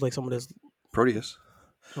does she have like someone that's Proteus?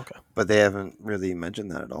 Okay. But they haven't really mentioned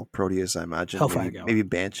that at all. Proteus, I imagine. Hellfire maybe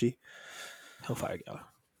Banshee. Hellfire Gala.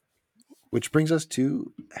 Which brings us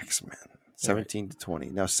to X-Men 17 to 20.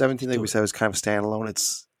 Now 17, like we said, was kind of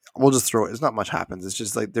standalone. We'll just throw it. It's not much happens. It's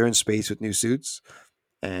just like they're in space with new suits,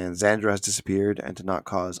 and Xandra has disappeared. And to not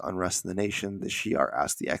cause unrest in the nation, the Shi'ar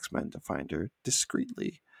asked the X-Men to find her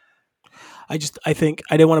discreetly. I think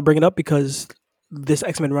I didn't want to bring it up because this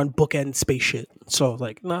X-Men run bookend space shit. So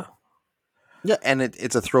like, nah. Yeah, and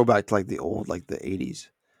it's a throwback to like the old, like the 80s,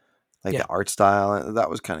 like the art style. That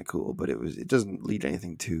was kind of cool, but it doesn't lead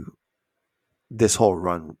anything to this whole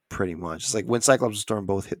run pretty much. It's like when Cyclops and Storm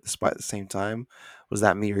both hit the spot at the same time. Was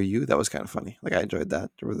that me or you? That was kind of funny. Like I enjoyed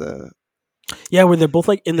that. Where they're both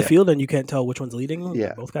like in the field and you can't tell which one's leading. Yeah,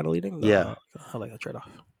 they're both kind of leading. Yeah, I like that trade-off.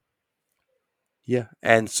 Yeah,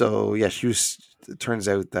 and so it turns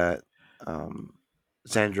out that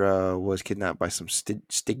Xandra was kidnapped by some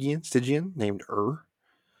Stygian named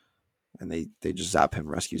and they just zap him,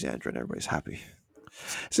 rescue Xandra, and everybody's happy.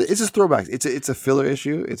 So it's a throwback. It's a filler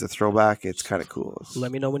issue. It's a throwback. It's kind of cool.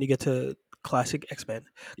 Let me know when you get to classic X-Men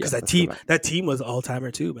because that team was all timer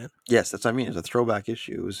too, man. Yes, that's what I mean. It's a throwback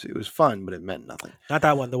issue. It was fun, but it meant nothing. Not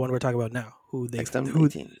that one. The one we're talking about now.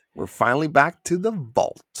 We're finally back to the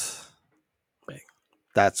vault. Bang.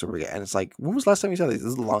 That's where we get. And it's like, when was the last time we saw these?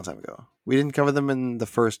 This is a long time ago. We didn't cover them in the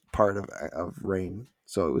first part of Reign,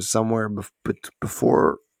 so it was somewhere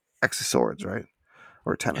before X of Swords, right?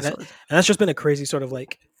 Or Ten of Swords. And that's just been a crazy sort of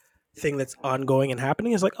like thing that's ongoing and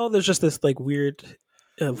happening. It's like, there's just this like weird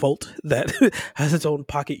vault that has its own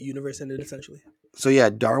pocket universe in it, essentially. So yeah,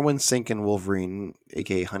 Darwin, Sink, and Wolverine,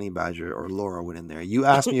 aka Honey Badger or Laura, went in there. You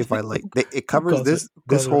asked me if I like. It covers this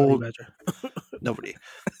her Honey whole. Badger? Nobody.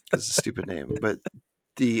 It's a stupid name, but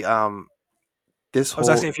the this I was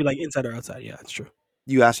whole. asking if you like inside or outside. Yeah, it's true.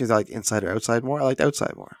 You asked me if I like inside or outside more. I liked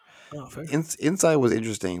outside more. Oh, fair. Inside was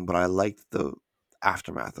interesting, but I liked the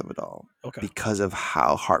aftermath of it all because of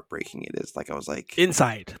how heartbreaking it is. Like I was like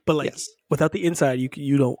inside, but like without the inside,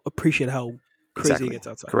 you don't appreciate how crazy it gets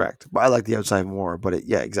outside. Correct, but I like the outside more. But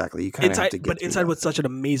exactly. You kind of have to get. But inside was such an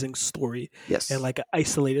amazing story. Yes, and like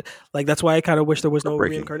isolated. Like that's why I kind of wish there was no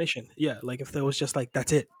reincarnation. Yeah, like if there was just like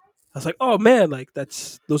that's it. I was like, oh man, like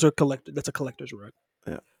that's a collector's rug.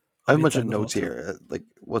 Yeah. I have a bunch of notes here. Like,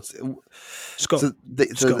 what's so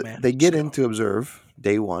they get in to observe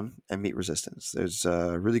day one and meet resistance. There's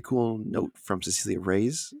a really cool note from Cecilia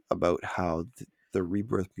Reyes about how the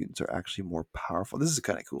rebirth mutants are actually more powerful. This is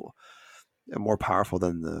kind of cool. More powerful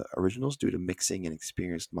than the originals due to mixing an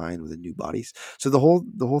experienced mind with new bodies. So the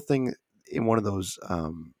whole thing in one of those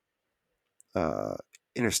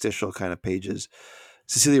interstitial kind of pages,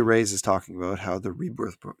 Cecilia Reyes is talking about how the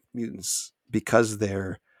rebirth mutants, because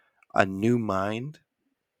they're a new mind,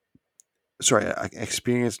 an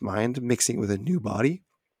experienced mind mixing with a new body,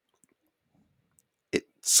 it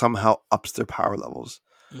somehow ups their power levels,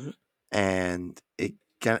 and it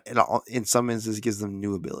in some instances gives them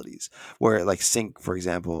new abilities. Where like Sink, for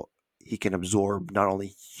example, he can absorb not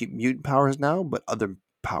only mutant powers now, but other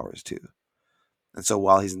powers too. And so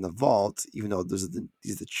while he's in the vault, even though these are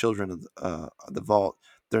the children of the vault,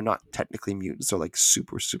 they're not technically mutants. They're like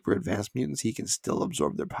super advanced mutants. He can still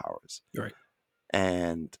absorb their powers. Right.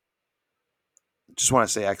 And just want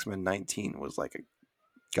to say X-Men 19 was like a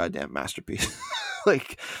goddamn masterpiece.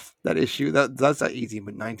 Like that issue, that's not 18,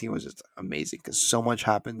 but 19 was just amazing because so much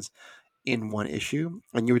happens in one issue.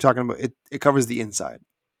 And you were talking about it covers the inside.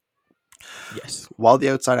 Yes. While the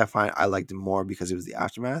outside I liked it more because it was the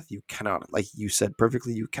aftermath. You cannot, like you said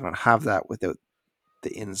perfectly, you cannot have that without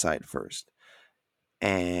the inside first.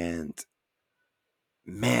 And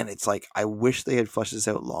man, it's like I wish they had fleshed this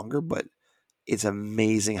out longer, but it's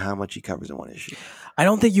amazing how much he covers in one issue. I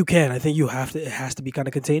don't think you can. I think you have to. It has to be kind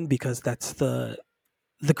of contained because that's the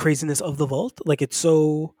craziness of the vault. Like there's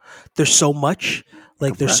so much.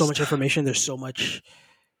 Like there's so much information. There's so much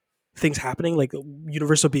things happening. Like the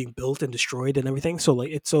universe are being built and destroyed and everything. So like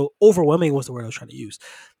it's so overwhelming was the word I was trying to use.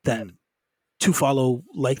 That to follow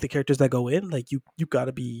like the characters that go in, like you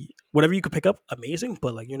gotta be whatever you could pick up, amazing.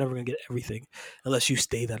 But like you're never gonna get everything unless you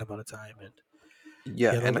stay that amount of time. And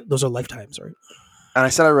and those are lifetimes, right? And I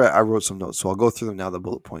said I wrote some notes, so I'll go through them now. The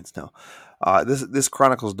bullet points now. This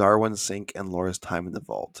chronicles Darwin, Sink, and Laura's time in the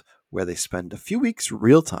vault, where they spend a few weeks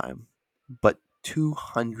real time, but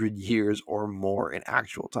 200 years or more in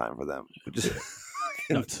actual time for them, which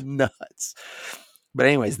is nuts. But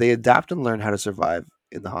anyways, they adapt and learn how to survive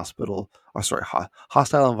in the hostile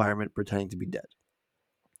environment, pretending to be dead.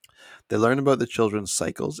 They learn about the children's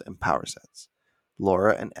cycles and power sets.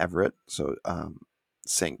 Laura and Everett,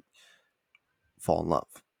 Sink, fall in love.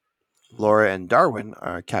 Laura and Darwin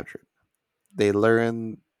are captured. They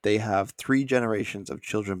learn they have 3 generations of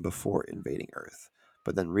children before invading Earth,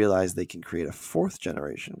 but then realize they can create a 4th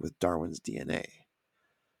generation with Darwin's DNA.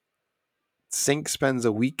 Sink spends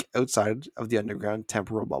a week outside of the underground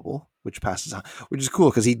temporal bubble, which is cool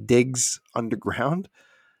because he digs underground,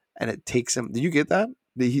 and it takes him. Did you get that?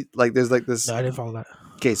 There's like this. No, I didn't follow that.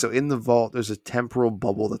 Okay, so in the vault, there's a temporal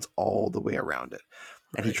bubble that's all the way around it.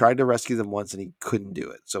 And he tried to rescue them once and he couldn't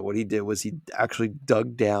do it. So what he did was he actually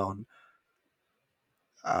dug down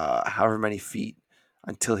however many feet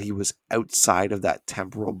until he was outside of that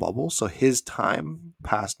temporal bubble. So his time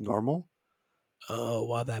passed normal. Oh,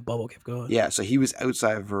 while that bubble kept going. Yeah, so he was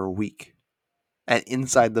outside for a week. And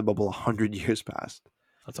inside the bubble, 100 years passed.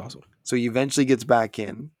 That's awesome. So he eventually gets back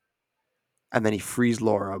in. And then he frees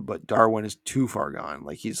Laura, but Darwin is too far gone.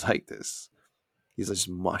 Like he's like this. He's just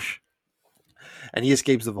mush. And he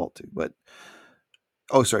escapes the vault too. But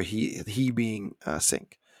he being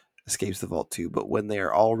Sink escapes the vault too. But when they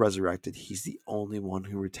are all resurrected, he's the only one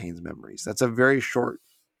who retains memories. That's a very short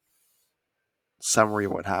summary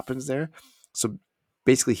of what happens there. So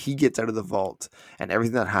basically, he gets out of the vault, and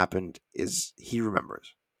everything that happened is he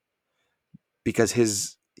remembers because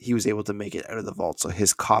he was able to make it out of the vault. So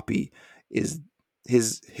his copy is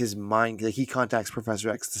his mind. Like he contacts Professor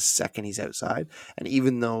X the second he's outside, and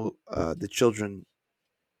even though the children,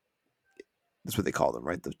 that's what they call them,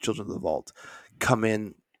 right? The children of the vault come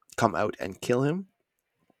out and kill him.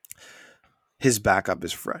 His backup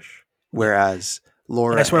is fresh, whereas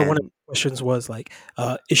Laura. And I swear, one of the questions was like,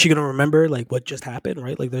 "Is she gonna remember like what just happened?"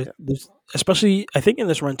 Right? Like, there's especially I think in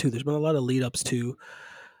this run too. There's been a lot of lead ups to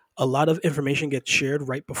a lot of information gets shared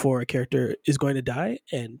right before a character is going to die,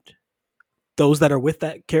 and those that are with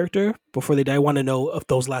that character before they die want to know if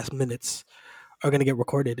those last minutes are going to get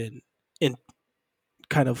recorded in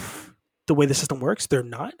kind of the way the system works. They're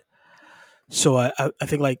not. So I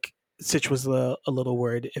think like Sitch was a little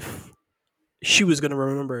worried if she was going to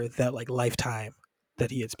remember that like lifetime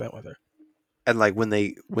that he had spent with her. And like when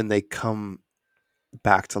they come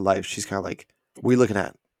back to life, she's kind of like, "What are you looking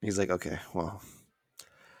at?" He's like, "Okay, well."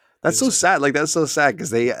 That's so sad. Like that's so sad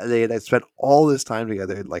because they had spent all this time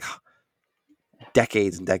together, like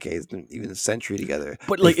decades and decades, and even a century together.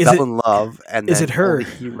 But like, they fell in love, and is then it her? Only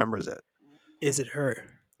he remembers it. Is it her?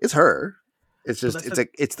 It's her. It's just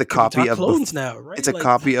it's the copy of clones now, right? It's a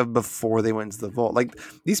copy of before they went into the vault. Like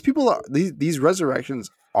these people are these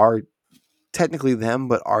resurrections are technically them,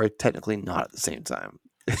 but are technically not at the same time.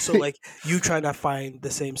 So like you try to find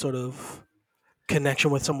the same sort of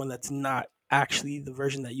connection with someone that's not actually the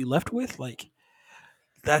version that you left with, like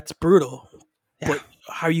that's brutal. Yeah. But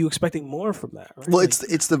how are you expecting more from that? Right? Well, like,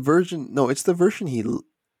 it's the version. No, it's the version he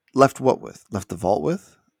left what with? Left the vault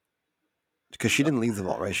with? Because she didn't leave the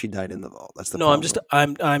vault, right? She died in the vault. That's the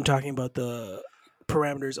problem. I'm talking about the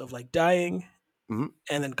parameters of like dying and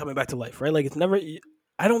then coming back to life, right? Like it's never.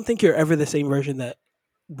 I don't think you're ever the same version that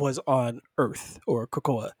was on Earth or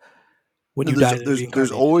Krakoa when you died.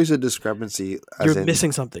 There's always a discrepancy. You're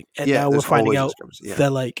missing something, and now we're finding out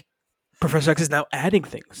that like Professor X is now adding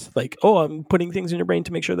things. Like, oh, I'm putting things in your brain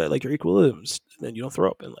to make sure that like your equilibriums, and you don't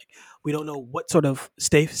throw up. And like we don't know what sort of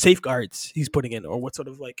safeguards he's putting in, or what sort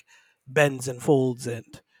of like bends and folds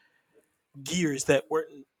and gears that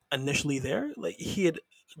weren't initially there. Like he had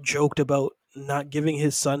joked about not giving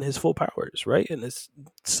his son his full powers, right? And his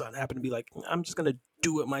son happened to be like, I'm just gonna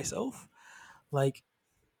do it myself. Like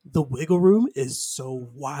the wiggle room is so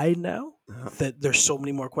wide now that there's so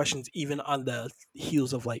many more questions, even on the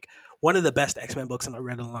heels of like one of the best X-Men books I've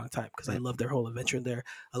read in a long time, because I loved their whole adventure in there.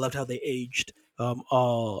 I loved how they aged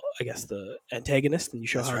all, I guess, the antagonists, and you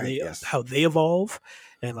show how they evolve,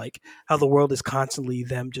 and like how the world is constantly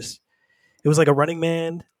them just. It was like a Running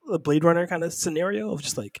Man, a Blade Runner kind of scenario of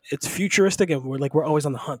just like it's futuristic, and we're always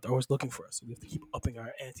on the hunt, they're always looking for us. So we have to keep upping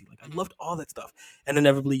our ante. Like I loved all that stuff, and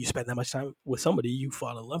inevitably you spend that much time with somebody, you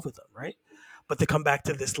fall in love with them, right? But to come back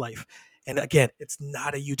to this life, and again, it's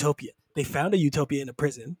not a utopia. They found a utopia in a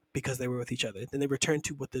prison because they were with each other. Then they returned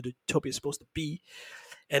to what the utopia is supposed to be,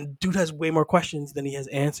 and dude has way more questions than he has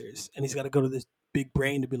answers, and he's got to go to this big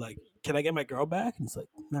brain to be like, "Can I get my girl back?" And it's like,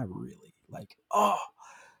 not really. Like, oh.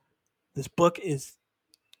 This book is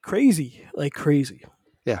crazy, like crazy.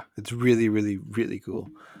 Yeah, it's really, really, really cool.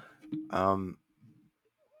 And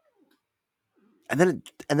then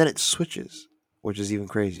it switches, which is even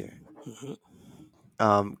crazier.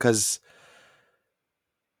 Because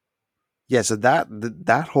so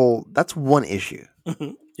that's one issue.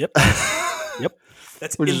 Yep. Yep.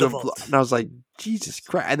 That's which in the vault. And I was like, Jesus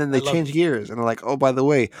Christ! And then they change gears, and they're like, oh, by the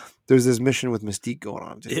way, there's this mission with Mystique going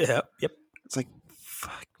on too. Yeah. Yep. It's like,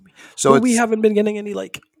 fuck me. So we haven't been getting any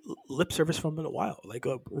like lip service from in a while. Like,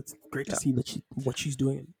 it's great to see what she's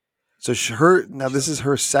doing. So this is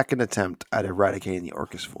her second attempt at eradicating the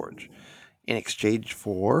Orcus Forge, in exchange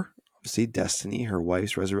for obviously Destiny, her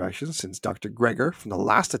wife's resurrection, since Dr. Gregor from the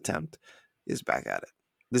last attempt is back at it.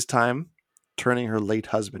 This time, turning her late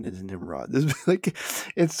husband into Nimrod. This like,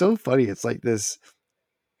 it's so funny. It's like this.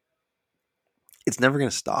 It's never gonna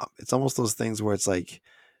stop. It's almost those things where it's like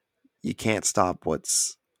you can't stop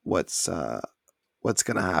what's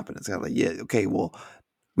gonna happen. It's kind of like, okay, well,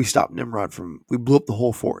 we stopped Nimrod we blew up the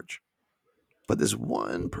whole forge, but there's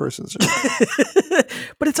one person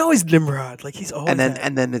but it's always Nimrod. Like he's always and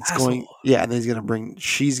then it's asshole. Going and then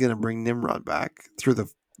she's gonna bring Nimrod back through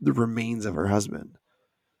the remains of her husband.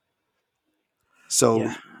 So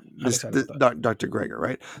Dr. Gregor,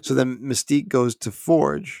 right? So then Mystique goes to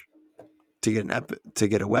Forge to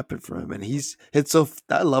get a weapon from him, and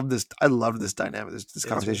I love this dynamic, this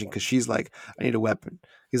conversation, because she's like, I need a weapon.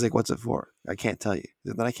 He's like, what's it for? I can't tell you.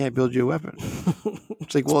 Then I can't build you a weapon.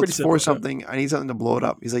 It's like, well, it's for something. I need something to blow it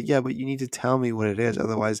up. He's like, yeah, but you need to tell me what it is,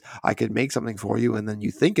 otherwise I could make something for you and then you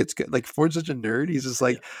think it's good. Like, Ford's such a nerd. He's just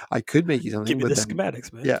like, I could make you something, give me the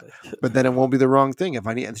schematics, man. Yeah, but then it won't be the wrong thing if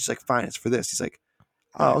I need. And she's like, fine, it's for this. He's like,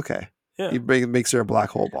 oh, okay. Yeah. He makes her a black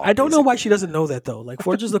hole bomb. I don't know why she doesn't know that though. Like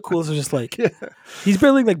Forge is the coolest. It's just like he's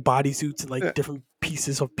building like bodysuits and like different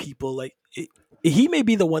pieces of people. Like he may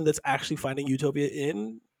be the one that's actually finding utopia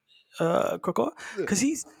in Krakoa,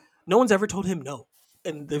 because no one's ever told him no.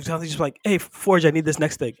 And they're just like, hey, Forge, I need this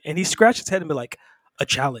next thing. And he scratched his head and be like, a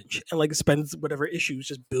challenge and like spends whatever issues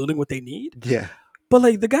just building what they need. Yeah. But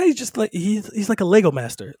like the guy's just like he's like a Lego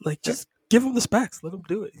master. Like just give him the specs, let him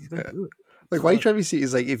do it. He's gonna do it. Like, why are you trying to see?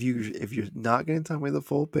 Is like if you're not going to tell me the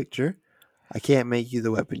full picture, I can't make you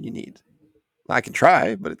the weapon you need. I can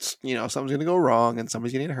try, but it's something's gonna go wrong and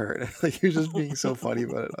somebody's gonna get hurt. Like you're just being so funny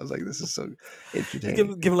about it. I was like, this is so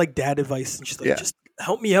entertaining. Give him like dad advice, and she's like, just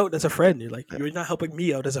help me out as a friend. You're like, you're not helping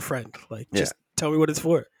me out as a friend. Like, just tell me what it's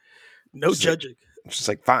for. No just judging. Like, just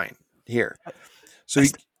like fine here. So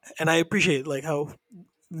and I appreciate like how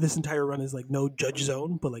this entire run is like no judge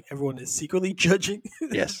zone, but like everyone is secretly judging.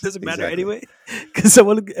 Yes, doesn't matter anyway, because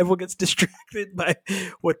everyone gets distracted by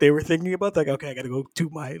what they were thinking about. Like, okay, I got to go to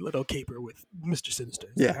my little caper with Mr. Sinister.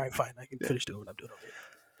 It's like, all right, fine, I can finish doing what I'm doing over here.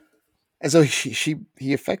 And so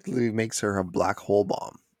he effectively makes her a black hole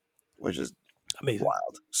bomb, which is amazing,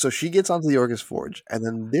 wild. So she gets onto the Orcus Forge, and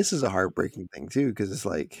then this is a heartbreaking thing too, because it's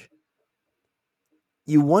like.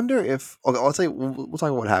 You wonder if I'll tell you. We'll talk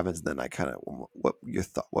about what happens, then I kind of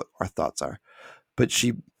what our thoughts are. But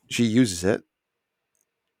she uses it.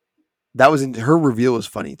 That was her reveal was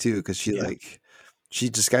funny too, because she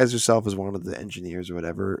disguised herself as one of the engineers or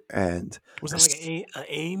whatever, and was that like an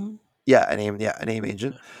AIM? Yeah, an AIM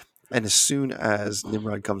agent. And as soon as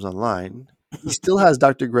Nimrod comes online, he still has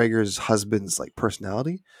Dr. Gregor's husband's like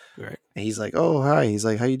personality, right? And he's like, "Oh, hi." He's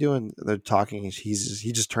like, "How you doing?" They're talking. And he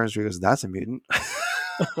just turns to her and goes, "That's a mutant."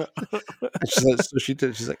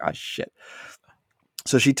 She's like, "Oh shit."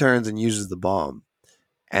 So she turns and uses the bomb,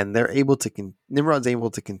 and they're able to Nimrod's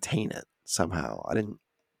able to contain it somehow.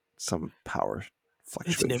 Some power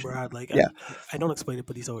fluctuation. It's Nimrod. Like, I don't explain it,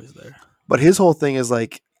 but he's always there. But his whole thing is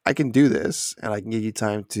like, I can do this, and I can give you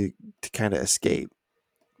time to kind of escape,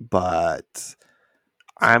 but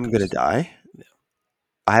I'm gonna die. Yeah.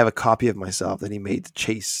 I have a copy of myself that he made to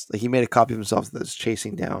chase. Like, he made a copy of himself that's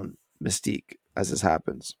chasing down Mystique as this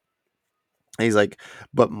happens. And he's like,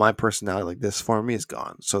 but my personality, like this for me, is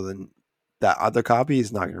gone. So then that other copy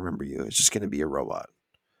is not going to remember you. It's just going to be a robot.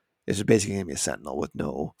 It's just basically going to be a sentinel with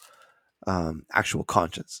no actual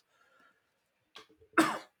conscience.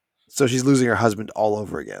 So she's losing her husband all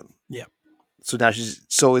over again. Yeah. So now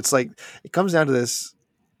so it's like, it comes down to this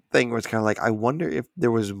thing where it's kind of like, I wonder if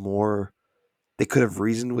there was more they could have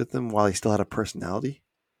reasoned with him while he still had a personality.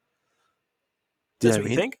 That's what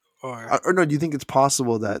you think? Or no, do you think it's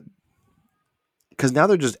possible that, because now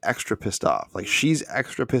they're just extra pissed off. Like, she's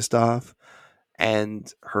extra pissed off,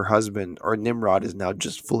 and her husband, or Nimrod, is now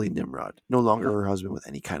just fully Nimrod. No longer her husband with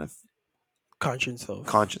any kind of conscience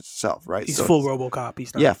self, right? He's full RoboCop.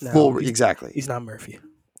 He's not, exactly. He's not Murphy.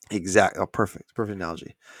 Exactly. Oh, perfect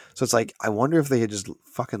analogy. So it's like, I wonder if they had just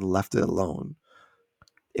fucking left it alone.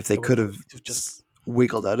 If they could have just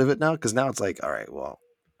wiggled out of it now, because now it's like, all right, well.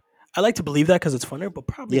 I like to believe that because it's funner, but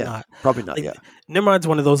probably not. Probably not, like, Nimrod's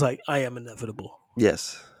one of those, like, I am inevitable.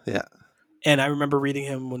 Yes, yeah. And I remember reading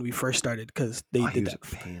him when we first started, because they did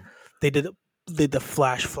that. They did the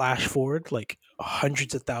flash forward, like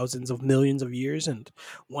hundreds of thousands of millions of years, and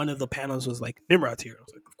one of the panels was like, Nimrod's here. I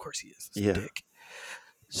was like, of course he is. This dick.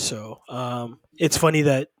 So it's funny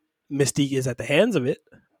that Mystique is at the hands of it,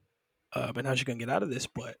 and how she's gonna get out of this.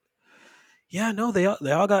 But yeah, no, they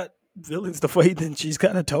all got villains to fight, and she's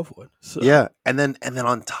got a tough one. So. Yeah, and then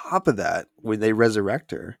on top of that, when they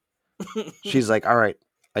resurrect her, she's like, "All right,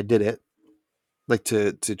 I did it." Like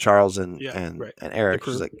to Charles and Eric,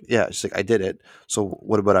 she's like, "I did it." So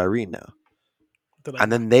what about Irene now?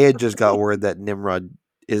 And then they had just got word that Nimrod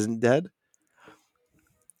isn't dead.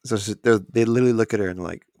 So they literally look at her and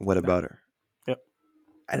like, "What about her?" Yep.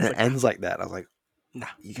 And it ends like that. I was like, "Nah,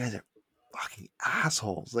 you guys are fucking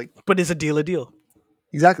assholes!" Like, but it's a deal.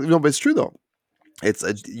 Exactly. No, but it's true though.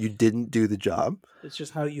 You didn't do the job. It's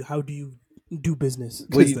just how do you do business?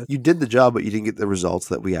 Well, you did the job, but you didn't get the results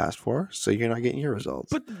that we asked for, so you're not getting your results.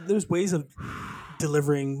 But there's ways of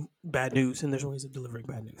delivering bad news, and there's ways of delivering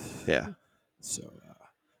bad news. Yeah. So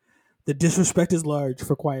the disrespect is large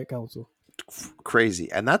for Quiet Council.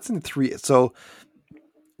 Crazy, and that's in 3. So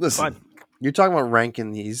listen, you're talking about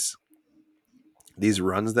ranking these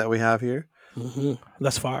runs that we have here. Mm-hmm.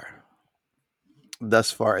 Thus far, and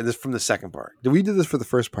this from the second part. Did we do this for the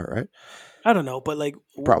first part, right? I don't know, but like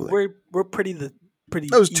probably we're pretty. That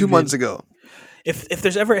was 2 months ago. If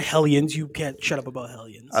there's ever Hellions, you can't shut up about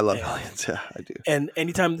Hellions. I love Hellions. Yeah, I do. And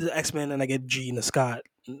anytime the X-Men and I get G and the Scott,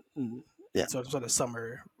 sort of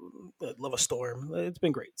summer, Love a Storm. It's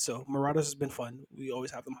been great. So Marauders has been fun. We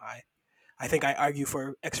always have them high. I think I argue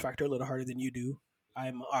for X Factor a little harder than you do.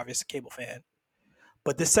 I'm obviously a Cable fan.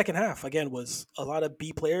 But this second half, again, was a lot of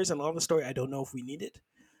B players and a lot of the story I don't know if we needed.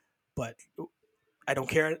 But I don't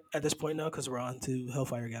care at this point now because we're on to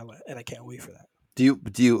Hellfire Gala, and I can't wait for that. Do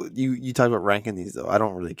you talk about ranking these though? I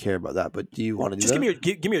don't really care about that, but do you want to do just that?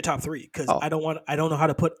 give me your top 3 because I don't know how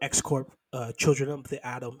to put X Corp, Children of the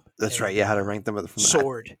Atom. That's right. Yeah, how to rank them from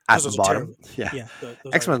Sword at the bottom. Yeah,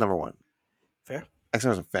 X Men number 1. Fair. X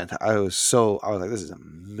Men was fantastic. I was like, this is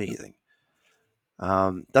amazing.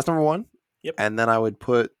 That's number 1. Yep. And then I would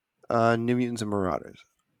put New Mutants and Marauders.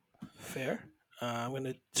 Fair. I'm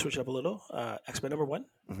gonna switch up a little. X Men number 1.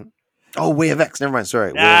 Mm-hmm. Oh, Way of X. Never mind.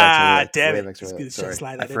 Sorry. Damn it. Sorry.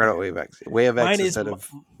 I forgot about Way of X. Way of X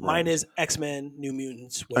mine is X Men, New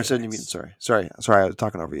Mutants. I said New Mutants. Sorry. I was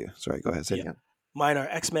talking over you. Sorry. Go ahead. Say it again. Mine are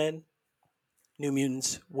X Men, New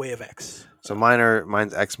Mutants, Way of X. So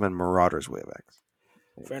mine's X Men, Marauders, Way of X.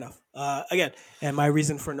 Fair enough. Again, and my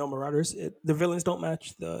reason for no Marauders, the villains don't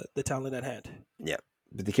match the talent at hand. Yeah,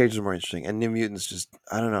 but the characters are more interesting, and New Mutants just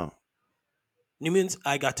I don't know. New Mutants,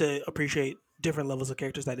 I got to appreciate different levels of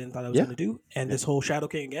characters that I didn't thought I was going to do, and this whole Shadow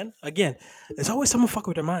King again, there's always someone fuck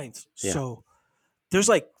with their minds. Yeah. So there's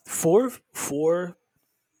like four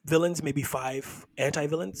villains, maybe 5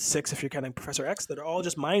 anti-villains, 6 if you're counting Professor X, that are all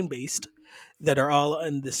just mind-based, that are all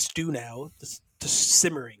in the stew now, just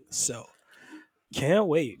simmering. So can't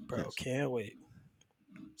wait, bro. Yes. Can't wait.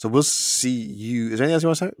 So we'll see you. Is there anything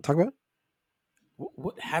else you want to talk about?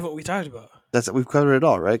 What haven't we talked about? We've covered it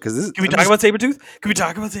all, right? Because can we talk about Sabretooth? Can we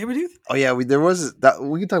talk about Sabretooth? Oh yeah, there was that.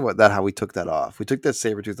 We can talk about that. How we took that off. We took that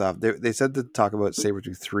Sabretooth off. They said to talk about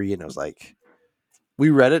Sabretooth 3, and I was like,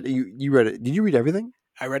 we read it. You read it. Did you read everything?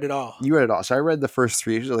 I read it all. You read it all. So I read the first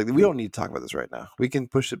 3 issues. Like, we don't need to talk about this right now. We can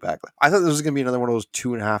push it back. I thought this was going to be another one of those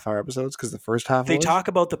 2.5-hour episodes because the first half they talk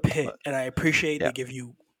about the pit, and I appreciate they give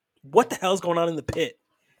you what the hell's going on in the pit.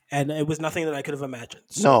 And it was nothing that I could have imagined.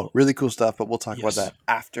 So, no, really cool stuff, but we'll talk about that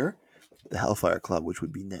after the Hellfire Club, which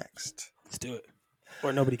would be next. Let's do it.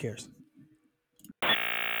 Or nobody cares.